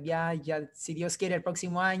will be like, ya, si Dios quiere el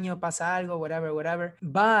próximo año, pasa algo, whatever.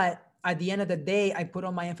 But At the end of the day, I put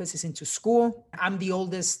all my emphasis into school. I'm the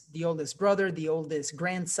oldest brother, the oldest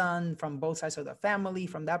grandson from both sides of the family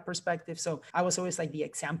from that perspective. So I was always like the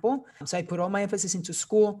example. So I put all my emphasis into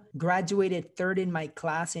school, graduated third in my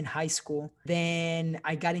class in high school. Then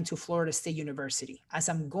I got into Florida State University. As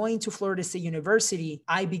I'm going to Florida State University,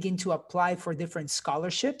 I begin to apply for different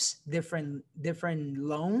scholarships, different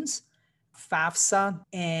loans, FAFSA,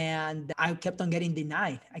 and I kept on getting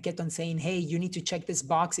denied. I kept on saying, hey, you need to check this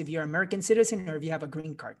box if you're an American citizen or if you have a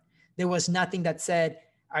green card. There was nothing that said,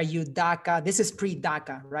 are you DACA? This is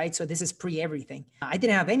pre-DACA, right? So this is pre-everything. I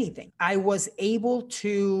didn't have anything. I was able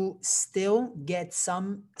to still get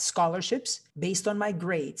some scholarships based on my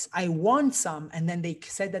grades. I won some, and then they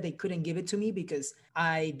said that they couldn't give it to me because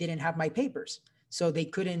I didn't have my papers. So they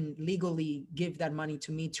couldn't legally give that money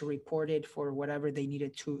to me to report it for whatever they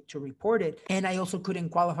needed to report it. And I also couldn't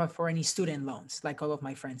qualify for any student loans like all of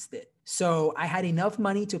my friends did. So I had enough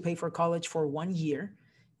money to pay for college for 1 year.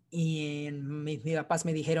 Y mis papás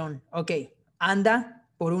me dijeron, okay, anda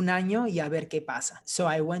por un año y a ver qué pasa. So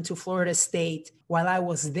I went to Florida State. While I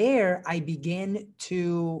was there, I began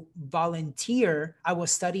to volunteer. I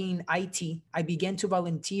was studying IT. I began to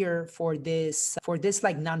volunteer for this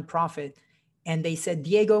like nonprofit. And they said,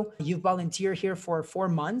 Diego, you volunteered here for 4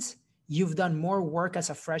 months. You've done more work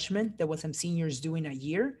as a freshman than what some seniors do in a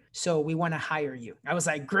year. So we want to hire you. I was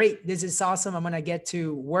like, great, this is awesome. I'm going to get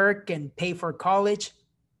to work and pay for college.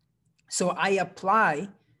 So I apply,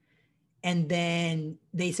 and then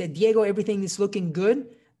they said, Diego, everything is looking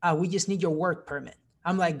good. We just need your work permit.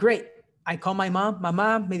 I'm like, great. I call my mom.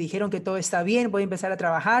 Mamá, me dijeron que todo está bien. Voy a empezar a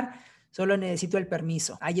trabajar. Solo necesito el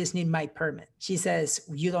permiso. I just need my permit. She says,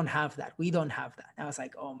 you don't have that. We don't have that. I was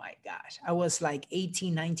like, oh my gosh. I was like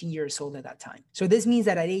 18, 19 years old at that time. So this means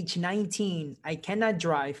that at age 19, I cannot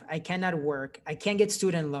drive. I cannot work. I can't get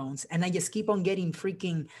student loans. And I just keep on getting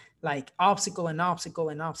freaking like obstacle and obstacle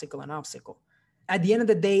and obstacle and obstacle. At the end of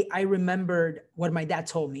the day, I remembered what my dad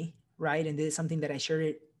told me, right? And this is something that I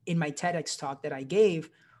shared in my TEDx talk that I gave,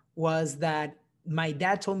 was that my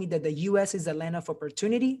dad told me that the US is a land of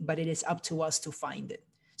opportunity, but it is up to us to find it.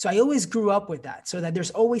 So I always grew up with that, so that there's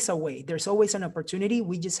always a way, there's always an opportunity.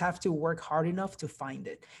 We just have to work hard enough to find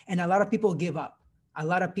it. And a lot of people give up. A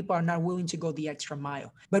lot of people are not willing to go the extra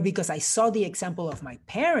mile. But because I saw the example of my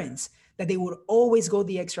parents, that they would always go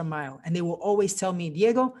the extra mile, and they will always tell me,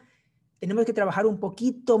 Diego, tenemos que trabajar un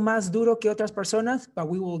poquito más duro que otras personas, but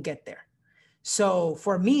we will get there. So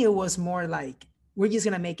for me, it was more like, we're just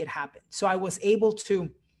going to make it happen. So I was able to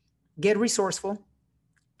get resourceful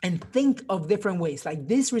and think of different ways. Like,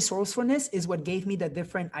 this resourcefulness is what gave me the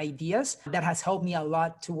different ideas that has helped me a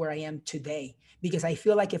lot to where I am today. Because I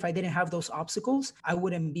feel like if I didn't have those obstacles, I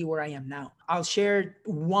wouldn't be where I am now. I'll share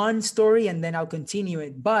one story and then I'll continue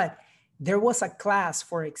it. But there was a class,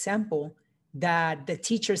 for example, that the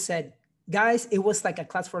teacher said, guys, it was like a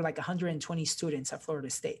class for like 120 students at Florida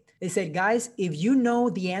State. They said, guys, if you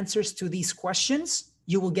know the answers to these questions,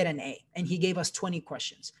 you will get an A. And he gave us 20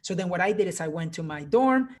 questions. So then what I did is I went to my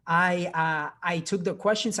dorm. I took the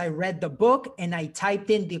questions, I read the book, and I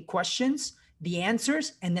typed in the questions, the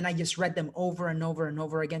answers, and then I just read them over and over and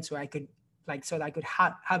over again so I could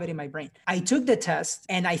have it in my brain. I took the test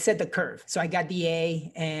and I set the curve. So I got the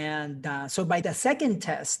A. And so by the second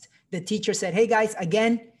test, the teacher said, hey guys,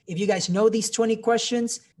 again, if you guys know these 20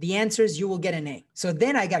 questions, the answers, you will get an A. So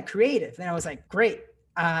then I got creative. Then I was like, great.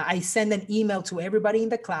 I sent an email to everybody in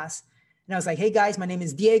the class. And I was like, hey guys, my name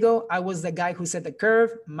is Diego. I was the guy who set the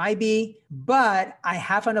curve, might be, but I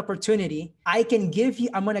have an opportunity. I'm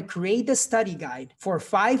going to create the study guide for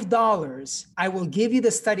 $5. I will give you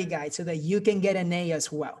the study guide so that you can get an A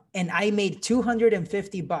as well. And I made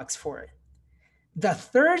 $250 for it. The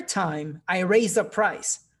third time I raised the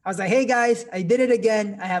price. I was like, hey guys, I did it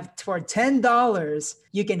again. I have for $10,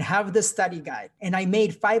 you can have the study guide. And I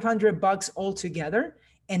made $500 altogether.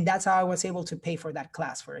 And that's how I was able to pay for that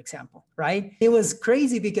class, for example, right? It was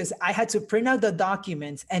crazy because I had to print out the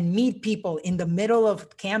documents and meet people in the middle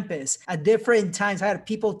of campus at different times. I had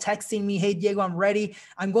people texting me, hey, Diego, I'm ready.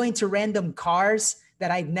 I'm going to random cars that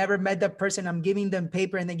I've never met the person. I'm giving them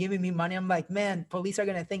paper and they're giving me money. I'm like, man, police are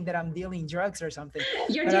going to think that I'm dealing drugs or something.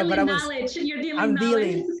 You're dealing knowledge. I'm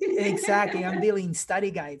dealing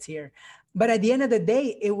study guides here. But at the end of the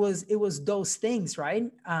day, it was those things, right?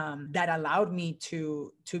 That allowed me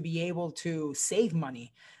to be able to save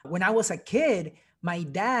money. When I was a kid, my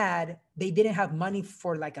dad, they didn't have money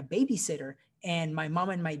for like a babysitter. and my mom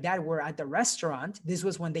and my dad were at the restaurant. This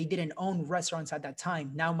was when they didn't own restaurants at that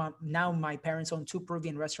time. Now my parents own 2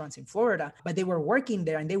 Peruvian restaurants in Florida, but they were working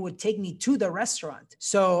there and they would take me to the restaurant.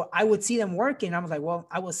 So I would see them working. I was like, well,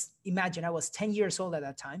 I was 10 years old at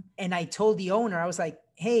that time. And I told the owner, I was like,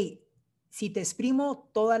 hey, si te exprimo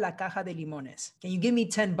toda la caja de limones, can you give me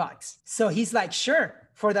 $10? So he's like, sure,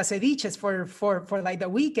 for the ceviches, for like the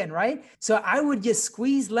weekend, right? So I would just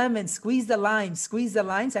squeeze lemons, squeeze the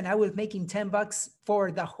limes, and I was making $10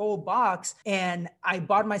 for the whole box. And I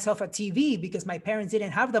bought myself a TV because my parents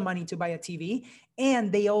didn't have the money to buy a TV.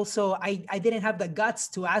 And they also, I didn't have the guts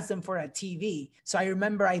to ask them for a TV. So I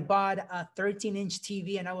remember I bought a 13-inch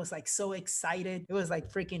TV and I was like so excited. It was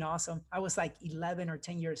like freaking awesome. I was like 11 or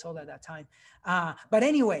 10 years old at that time. But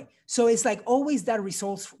anyway, so it's like always that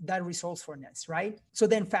resourcefulness, right? So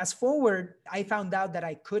then fast forward, I found out that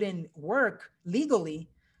I couldn't work legally.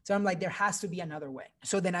 So I'm like, there has to be another way.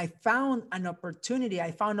 So then I found an opportunity. I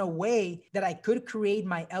found a way that I could create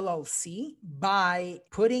my LLC by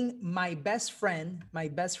putting my best friend,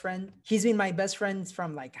 he's been my best friend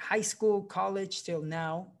from like high school, college till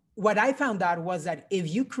now. What I found out was that if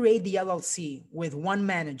you create the LLC with one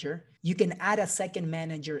manager, you can add a second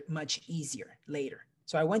manager much easier later.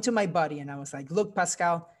 So I went to my buddy and I was like, look,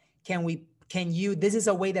 Pascal, this is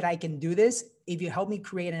a way that I can do this. If you help me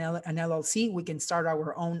create an LLC, we can start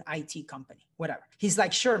our own IT company, whatever. He's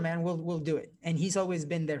like, sure, man, we'll do it. And he's always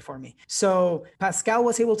been there for me. So Pascal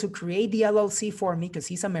was able to create the LLC for me because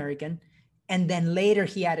he's American. And then later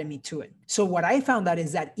he added me to it. So what I found out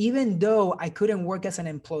is that even though I couldn't work as an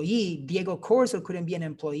employee, Diego Corso couldn't be an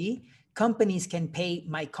employee, companies can pay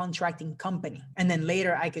my contracting company. And then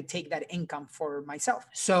later I could take that income for myself.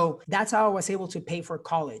 So that's how I was able to pay for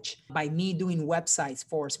college, by me doing websites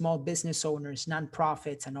for small business owners,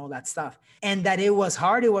 nonprofits, and all that stuff. And that it was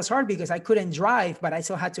hard because I couldn't drive, but I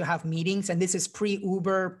still had to have meetings. And this is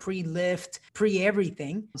pre-Uber, pre-Lyft,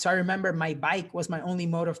 pre-everything. So I remember my bike was my only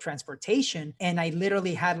mode of transportation. And I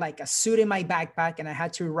literally had like a suit in my backpack and I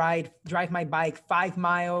had to drive my bike 5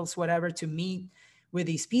 miles, whatever, to meet with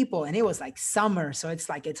these people. And it was like summer. So it's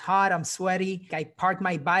like, it's hot, I'm sweaty. I parked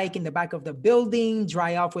my bike in the back of the building,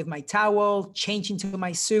 dry off with my towel, change into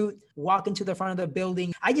my suit, walk into the front of the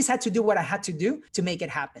building. I just had to do what I had to do to make it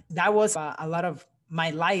happen. That was a lot of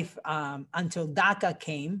my life until DACA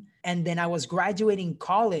came. And then I was graduating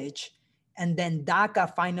college. And then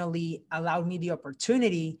DACA finally allowed me the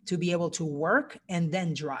opportunity to be able to work and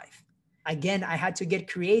then drive. Again, I had to get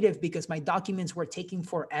creative because my documents were taking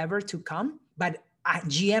forever to come. But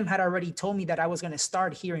GM had already told me that I was going to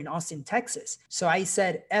start here in Austin, Texas. So I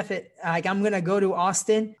said, F it, like I'm going to go to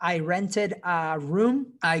Austin. I rented a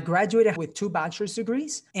room. I graduated with 2 bachelor's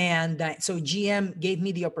degrees. And so GM gave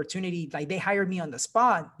me the opportunity, like they hired me on the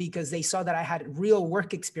spot because they saw that I had real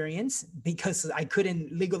work experience because I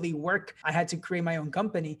couldn't legally work. I had to create my own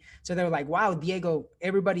company. So they were like, wow, Diego,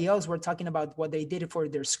 everybody else were talking about what they did for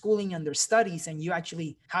their schooling and their studies. And you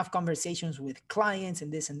actually have conversations with clients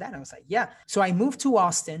and this and that. I was like, yeah. So I moved to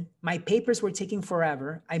Austin. My papers were taking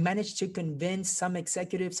forever. I managed to convince some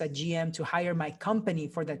executives at GM to hire my company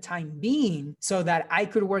for the time being so that I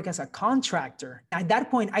could work as a contractor. At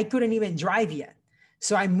that point, I couldn't even drive yet.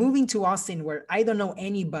 So I'm moving to Austin where I don't know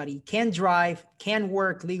anybody, can drive, can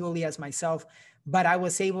work legally as myself, but I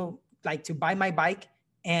was able like to buy my bike.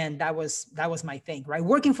 And that was my thing, right?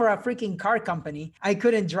 Working for a freaking car company, I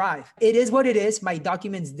couldn't drive. It is what it is. My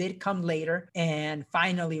documents did come later and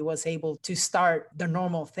finally was able to start the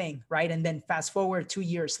normal thing, right? And then fast forward 2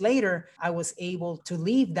 years later, I was able to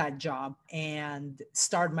leave that job and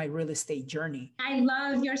start my real estate journey. I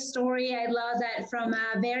love your story. I love that from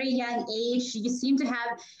a very young age, you seem to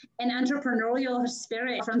have an entrepreneurial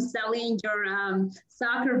spirit from selling your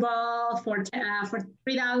soccer ball for $3,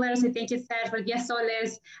 I think you said, for 10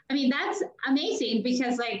 soles. I mean, that's amazing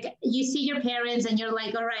because like you see your parents and you're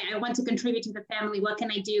like, all right, I want to contribute to the family. What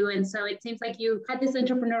can I do? And so it seems like you had this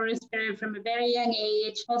entrepreneurial spirit from a very young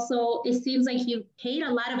age. Also, it seems like you paid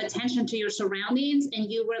a lot of attention to your surroundings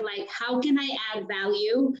and you were like, how can I add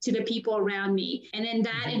value to the people around me? And then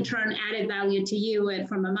that in turn added value to you and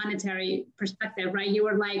from a monetary perspective, right? You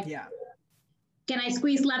were like, yeah. Can I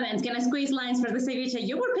squeeze lemons? Can I squeeze limes for the ceviche?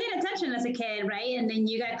 You were paying attention as a kid, right? And then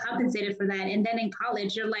you got compensated for that. And then in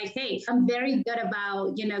college, you're like, hey, I'm very good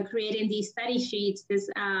about, creating these study sheets.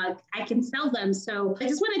 I can sell them. So I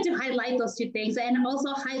just wanted to highlight those 2 things and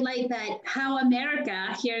also highlight that how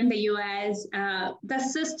America here in the US, the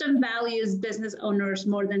system values business owners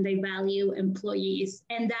more than they value employees.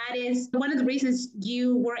 And that is one of the reasons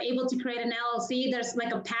you were able to create an LLC. There's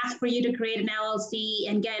like a path for you to create an LLC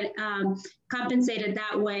and get compensated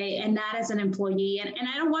that way and not as an employee. And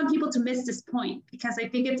I don't want people to miss this point because I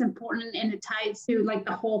think it's important and it ties to like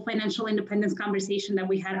the whole financial independence conversation that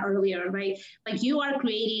we had earlier, right? Like you are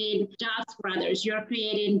creating jobs for others, you're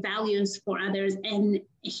creating values for others. And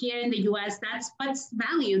here in the US, that's what's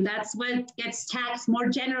valued. That's what gets taxed more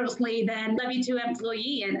generously than W-2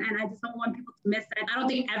 employee. And I just don't want people to miss that. I don't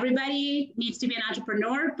think everybody needs to be an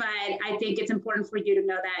entrepreneur, but I think it's important for you to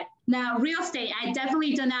know that. Now, real estate, I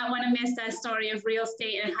definitely do not want to miss that story of real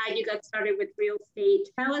estate and how you got started with real estate.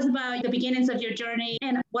 Tell us about the beginnings of your journey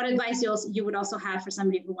and what advice you would also have for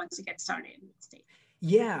somebody who wants to get started in real estate.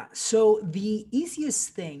 Yeah. So the easiest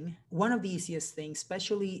thing, one of the easiest things,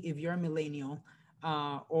 especially if you're a millennial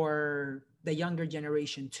or the younger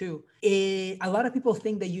generation too, a lot of people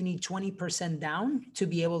think that you need 20% down to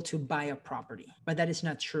be able to buy a property, but that is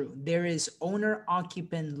not true. There is owner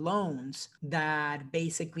occupant loans that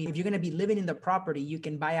basically, if you're going to be living in the property, you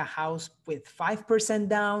can buy a house with 5%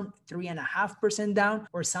 down, 3.5% down,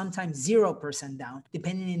 or sometimes 0% down,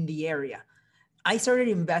 depending on the area. I started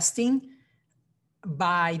investing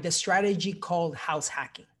by the strategy called house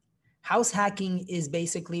hacking. House hacking is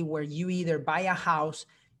basically where you either buy a house,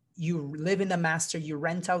 you live in the master, you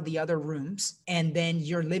rent out the other rooms, and then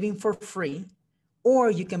you're living for free.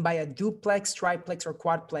 Or you can buy a duplex, triplex, or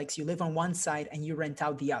quadplex. You live on one side and you rent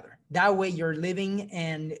out the other. That way you're living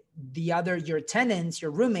and your tenants,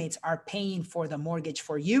 your roommates are paying for the mortgage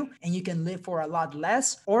for you, and you can live for a lot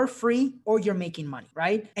less or free, or you're making money,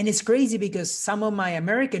 right? And it's crazy because some of my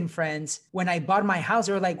American friends, when I bought my house,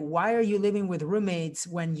 they were like, why are you living with roommates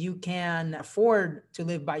when you can afford to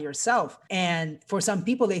live by yourself? And for some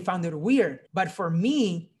people, they found it weird. But for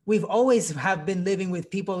me, we've always have been living with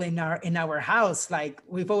people in our house. Like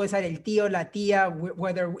we've always had el tío, la tía,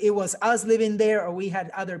 whether it was us living there or we had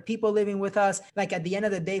other people living with us. Like at the end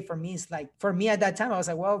of the day, for me, it's like, for me at that time, I was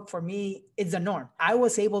like, well, for me, it's the norm. I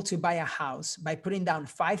was able to buy a house by putting down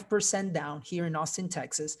 5% down here in Austin,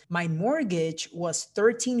 Texas. My mortgage was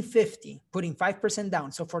 $1,350, putting 5%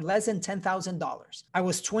 down. So for less than $10,000. I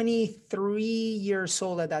was 23 years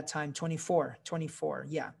old at that time, 24,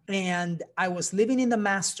 yeah. And I was living in the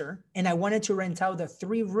master, and I wanted to rent out the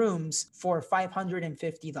 3 rooms for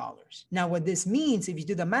 $550. Now, what this means, if you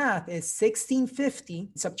do the math, is $1,650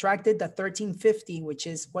 subtracted the $1,350, which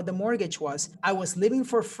is what the mortgage was. I was living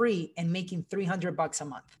for free and making $300 a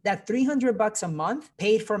month. That $300 a month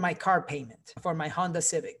paid for my car payment for my Honda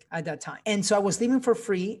Civic at that time. And so I was living for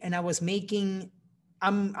free, and I was making,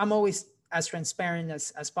 I'm always as transparent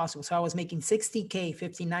as possible. So I was making $60K,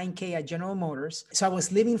 $59K at General Motors. So I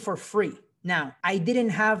was living for free. Now, I didn't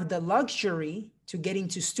have the luxury to get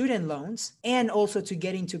into student loans and also to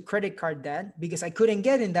get into credit card debt because I couldn't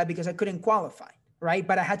get in that because I couldn't qualify, right?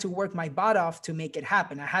 But I had to work my butt off to make it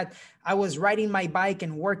happen. I was riding my bike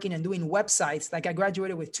and working and doing websites. Like I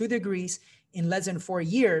graduated with 2 degrees in less than 4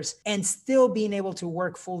 years and still being able to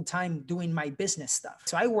work full time doing my business stuff.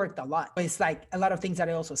 So I worked a lot. But it's like a lot of things that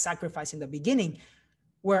I also sacrificed in the beginning,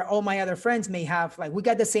 where all my other friends may have, like, we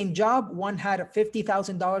got the same job. One had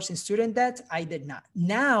 $50,000 in student debt. I did not.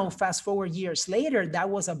 Now, fast forward years later, that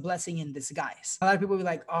was a blessing in disguise. A lot of people be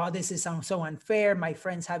like, oh, this is so unfair. My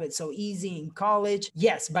friends have it so easy in college.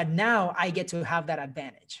 Yes, but now I get to have that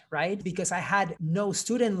advantage, right? Because I had no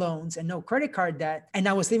student loans and no credit card debt, and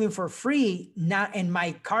I was living for free. And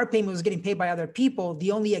my car payment was getting paid by other people.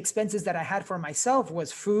 The only expenses that I had for myself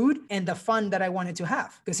was food and the fun that I wanted to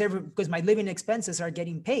have, because my living expenses are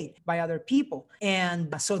getting paid by other people.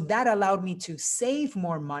 And so that allowed me to save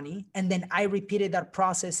more money. And then I repeated that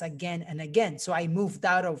process again and again. So I moved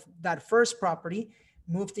out of that first property,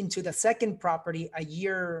 moved into the second property a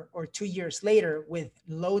year or 2 years later with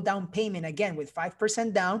low down payment, again, with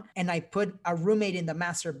 5% down. And I put a roommate in the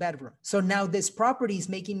master bedroom. So now this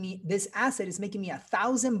asset is making me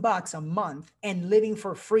 $1,000 a month and living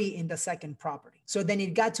for free in the second property. So then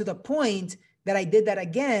it got to the point that I did that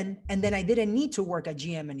again, and then I didn't need to work at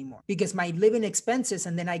GM anymore because my living expenses,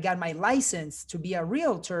 and then I got my license to be a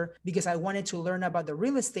realtor because I wanted to learn about the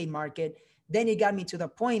real estate market. Then it got me to the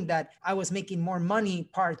point that I was making more money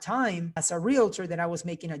part-time as a realtor than I was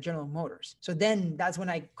making at General Motors. So then that's when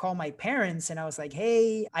I called my parents and I was like,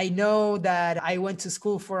 hey, I know that I went to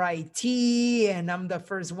school for IT and I'm the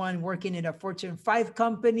first one working in a Fortune 5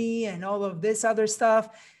 company and all of this other stuff.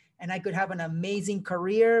 And I could have an amazing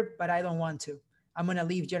career, but I don't want to. I'm going to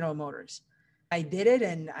leave General Motors. I did it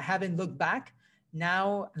and I haven't looked back.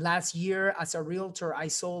 Now, last year, as a realtor, I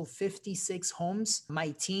sold 56 homes.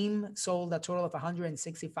 My team sold a total of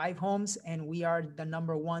 165 homes, and we are the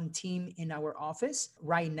number one team in our office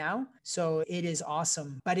right now. So it is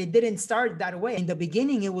awesome. But it didn't start that way. In the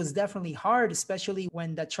beginning, it was definitely hard, especially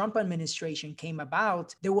when the Trump administration came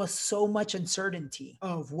about. There was so much uncertainty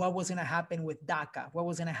of what was going to happen with DACA, what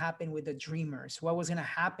was going to happen with the Dreamers, what was going to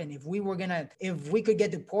happen if we could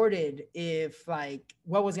get deported, if like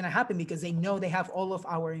what was going to happen, because they know they have all of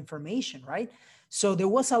our information, right? So there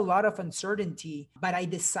was a lot of uncertainty, but I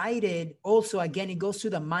decided also, again, it goes to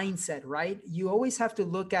the mindset, right? You always have to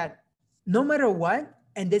look at no matter what.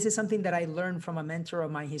 And this is something that I learned from a mentor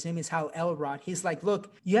of mine. His name is Hal Elrod. He's like,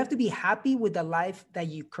 look, you have to be happy with the life that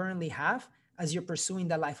you currently have as you're pursuing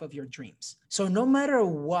the life of your dreams. So no matter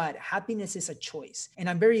what, happiness is a choice. And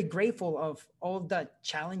I'm very grateful of all the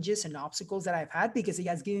challenges and obstacles that I've had, because it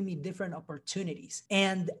has given me different opportunities,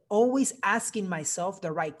 and always asking myself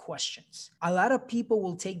the right questions. A lot of people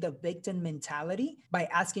will take the victim mentality by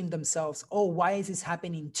asking themselves, oh, why is this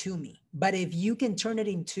happening to me? But if you can turn it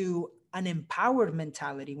into an empowered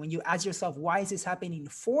mentality, when you ask yourself, why is this happening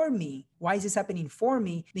for me? Why is this happening for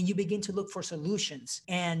me? Then you begin to look for solutions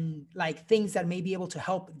and like things that may be able to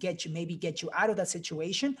help get you out of that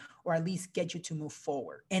situation, or at least get you to move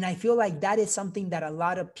forward. And I feel like that is something that a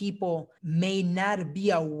lot of people may not be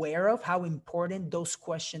aware of, how important those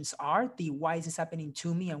questions are. The why is this happening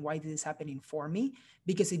to me, and why is this happening for me?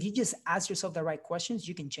 Because if you just ask yourself the right questions,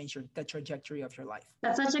 you can change the trajectory of your life.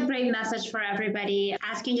 That's such a great message for everybody.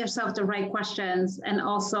 Asking yourself the right questions and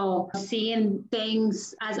also seeing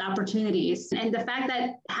things as opportunities. And the fact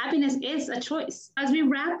that happiness is a choice. As we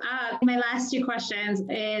wrap up, my last two questions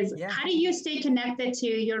is, how do you stay connected to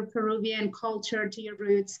your Peruvian culture, to your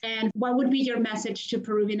roots? And what would be your message to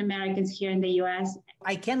Peruvian Americans here in the US?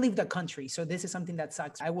 I can't leave the country. So this is something that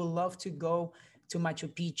sucks. I would love to go to Machu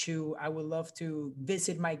Picchu. I would love to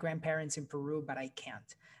visit my grandparents in Peru, but I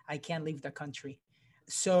can't. I can't leave the country.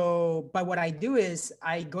 So, but what I do is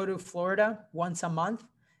I go to Florida once a month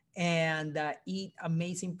and eat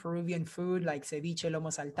amazing Peruvian food like ceviche,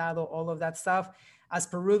 lomo saltado, all of that stuff. As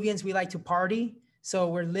Peruvians, we like to party. So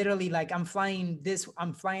we're literally like, I'm flying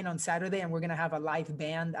on Saturday, and we're going to have a live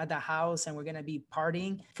band at the house, and we're going to be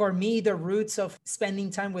partying. For me, the roots of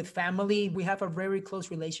spending time with family, we have a very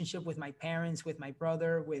close relationship with my parents, with my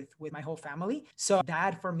brother, with my whole family. So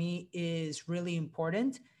that for me is really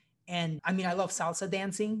important. And I mean, I love salsa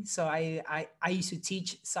dancing. So I used to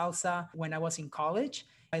teach salsa when I was in college.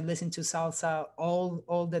 I listen to salsa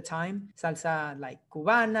all the time. Salsa like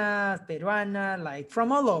Cubana, Peruana, like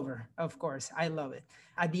from all over, of course. I love it.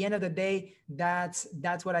 At the end of the day, that's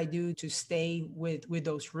what I do to stay with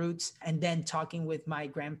those roots. And then talking with my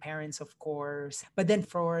grandparents, of course. But then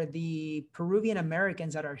for the Peruvian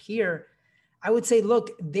Americans that are here, I would say,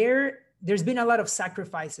 look, there's been a lot of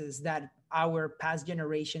sacrifices that our past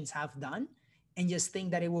generations have done, and just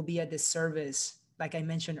think that it will be a disservice, like I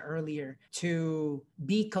mentioned earlier, to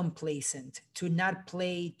be complacent, to not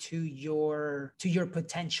play to your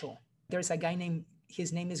potential. There's a guy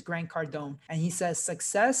his name is Grant Cardone, and he says,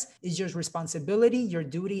 success is your responsibility, your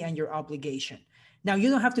duty, and your obligation. Now, you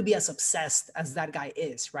don't have to be as obsessed as that guy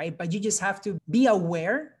is, right? But you just have to be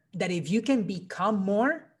aware that if you can become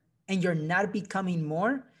more and you're not becoming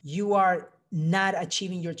more, you are not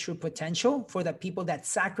achieving your true potential. For the people that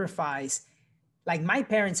sacrifice, like my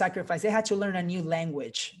parents sacrificed, they had to learn a new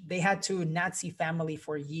language. They had to not see family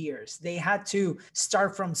for years. They had to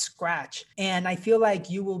start from scratch. And I feel like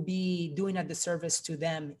you will be doing a disservice to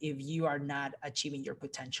them if you are not achieving your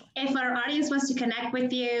potential. If our audience wants to connect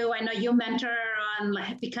with you, I know you mentor on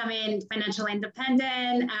becoming financially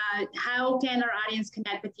independent. How can our audience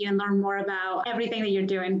connect with you and learn more about everything that you're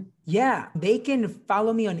doing? Yeah, they can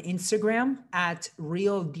follow me on Instagram at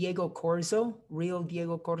Real Diego Corzo.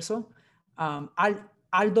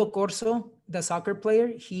 Aldo Corso, the soccer player,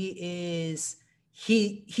 he's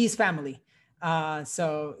family.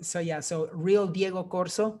 So Real Diego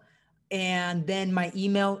Corso. And then my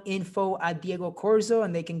email, info@Diego Corzo,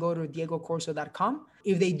 and they can go to diegocorzo.com.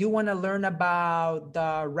 If they do want to learn about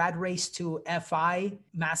the Rat Race to FI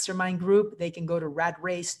mastermind group, they can go to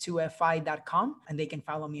ratrace2fi.com, and they can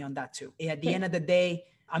follow me on that too. At the end of the day,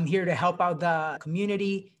 I'm here to help out the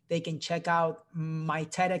community. They can check out my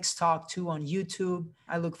TEDx talk too on YouTube.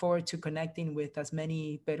 I look forward to connecting with as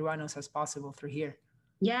many Peruanos as possible through here.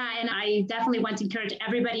 Yeah, and I definitely want to encourage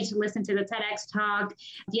everybody to listen to the TEDx talk.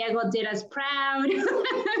 Diego did us proud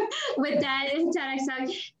with that TEDx talk.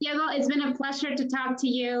 Diego, it's been a pleasure to talk to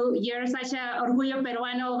you. You're such a orgullo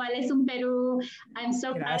peruano, vales un Perú. I'm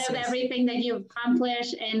so proud of everything that you've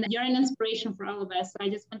accomplished, and you're an inspiration for all of us. So I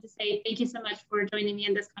just want to say thank you so much for joining me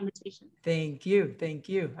in this conversation. Thank you. Thank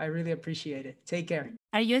you. I really appreciate it. Take care.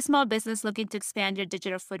 Are you a small business looking to expand your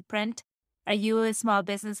digital footprint? Are you a small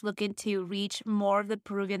business looking to reach more of the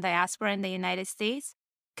Peruvian diaspora in the United States?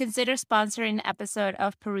 Consider sponsoring an episode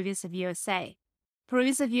of Peruvians of USA.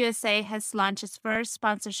 Peruvians of USA has launched its first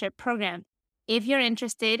sponsorship program. If you're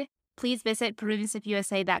interested, please visit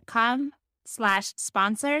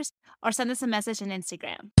peruviansofusa.com/sponsors or send us a message on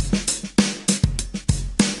Instagram.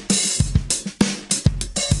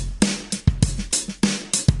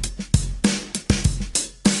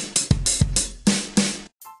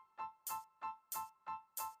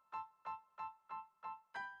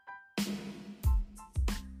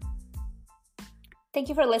 Thank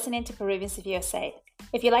you for listening to Peruvians of USA.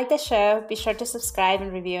 If you like the show, be sure to subscribe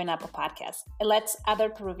and review on Apple Podcasts. It lets other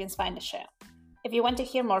Peruvians find the show. If you want to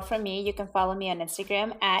hear more from me, you can follow me on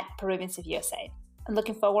Instagram at Peruvians of USA. I'm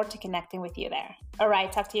looking forward to connecting with you there. All right,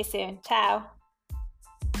 talk to you soon. Ciao.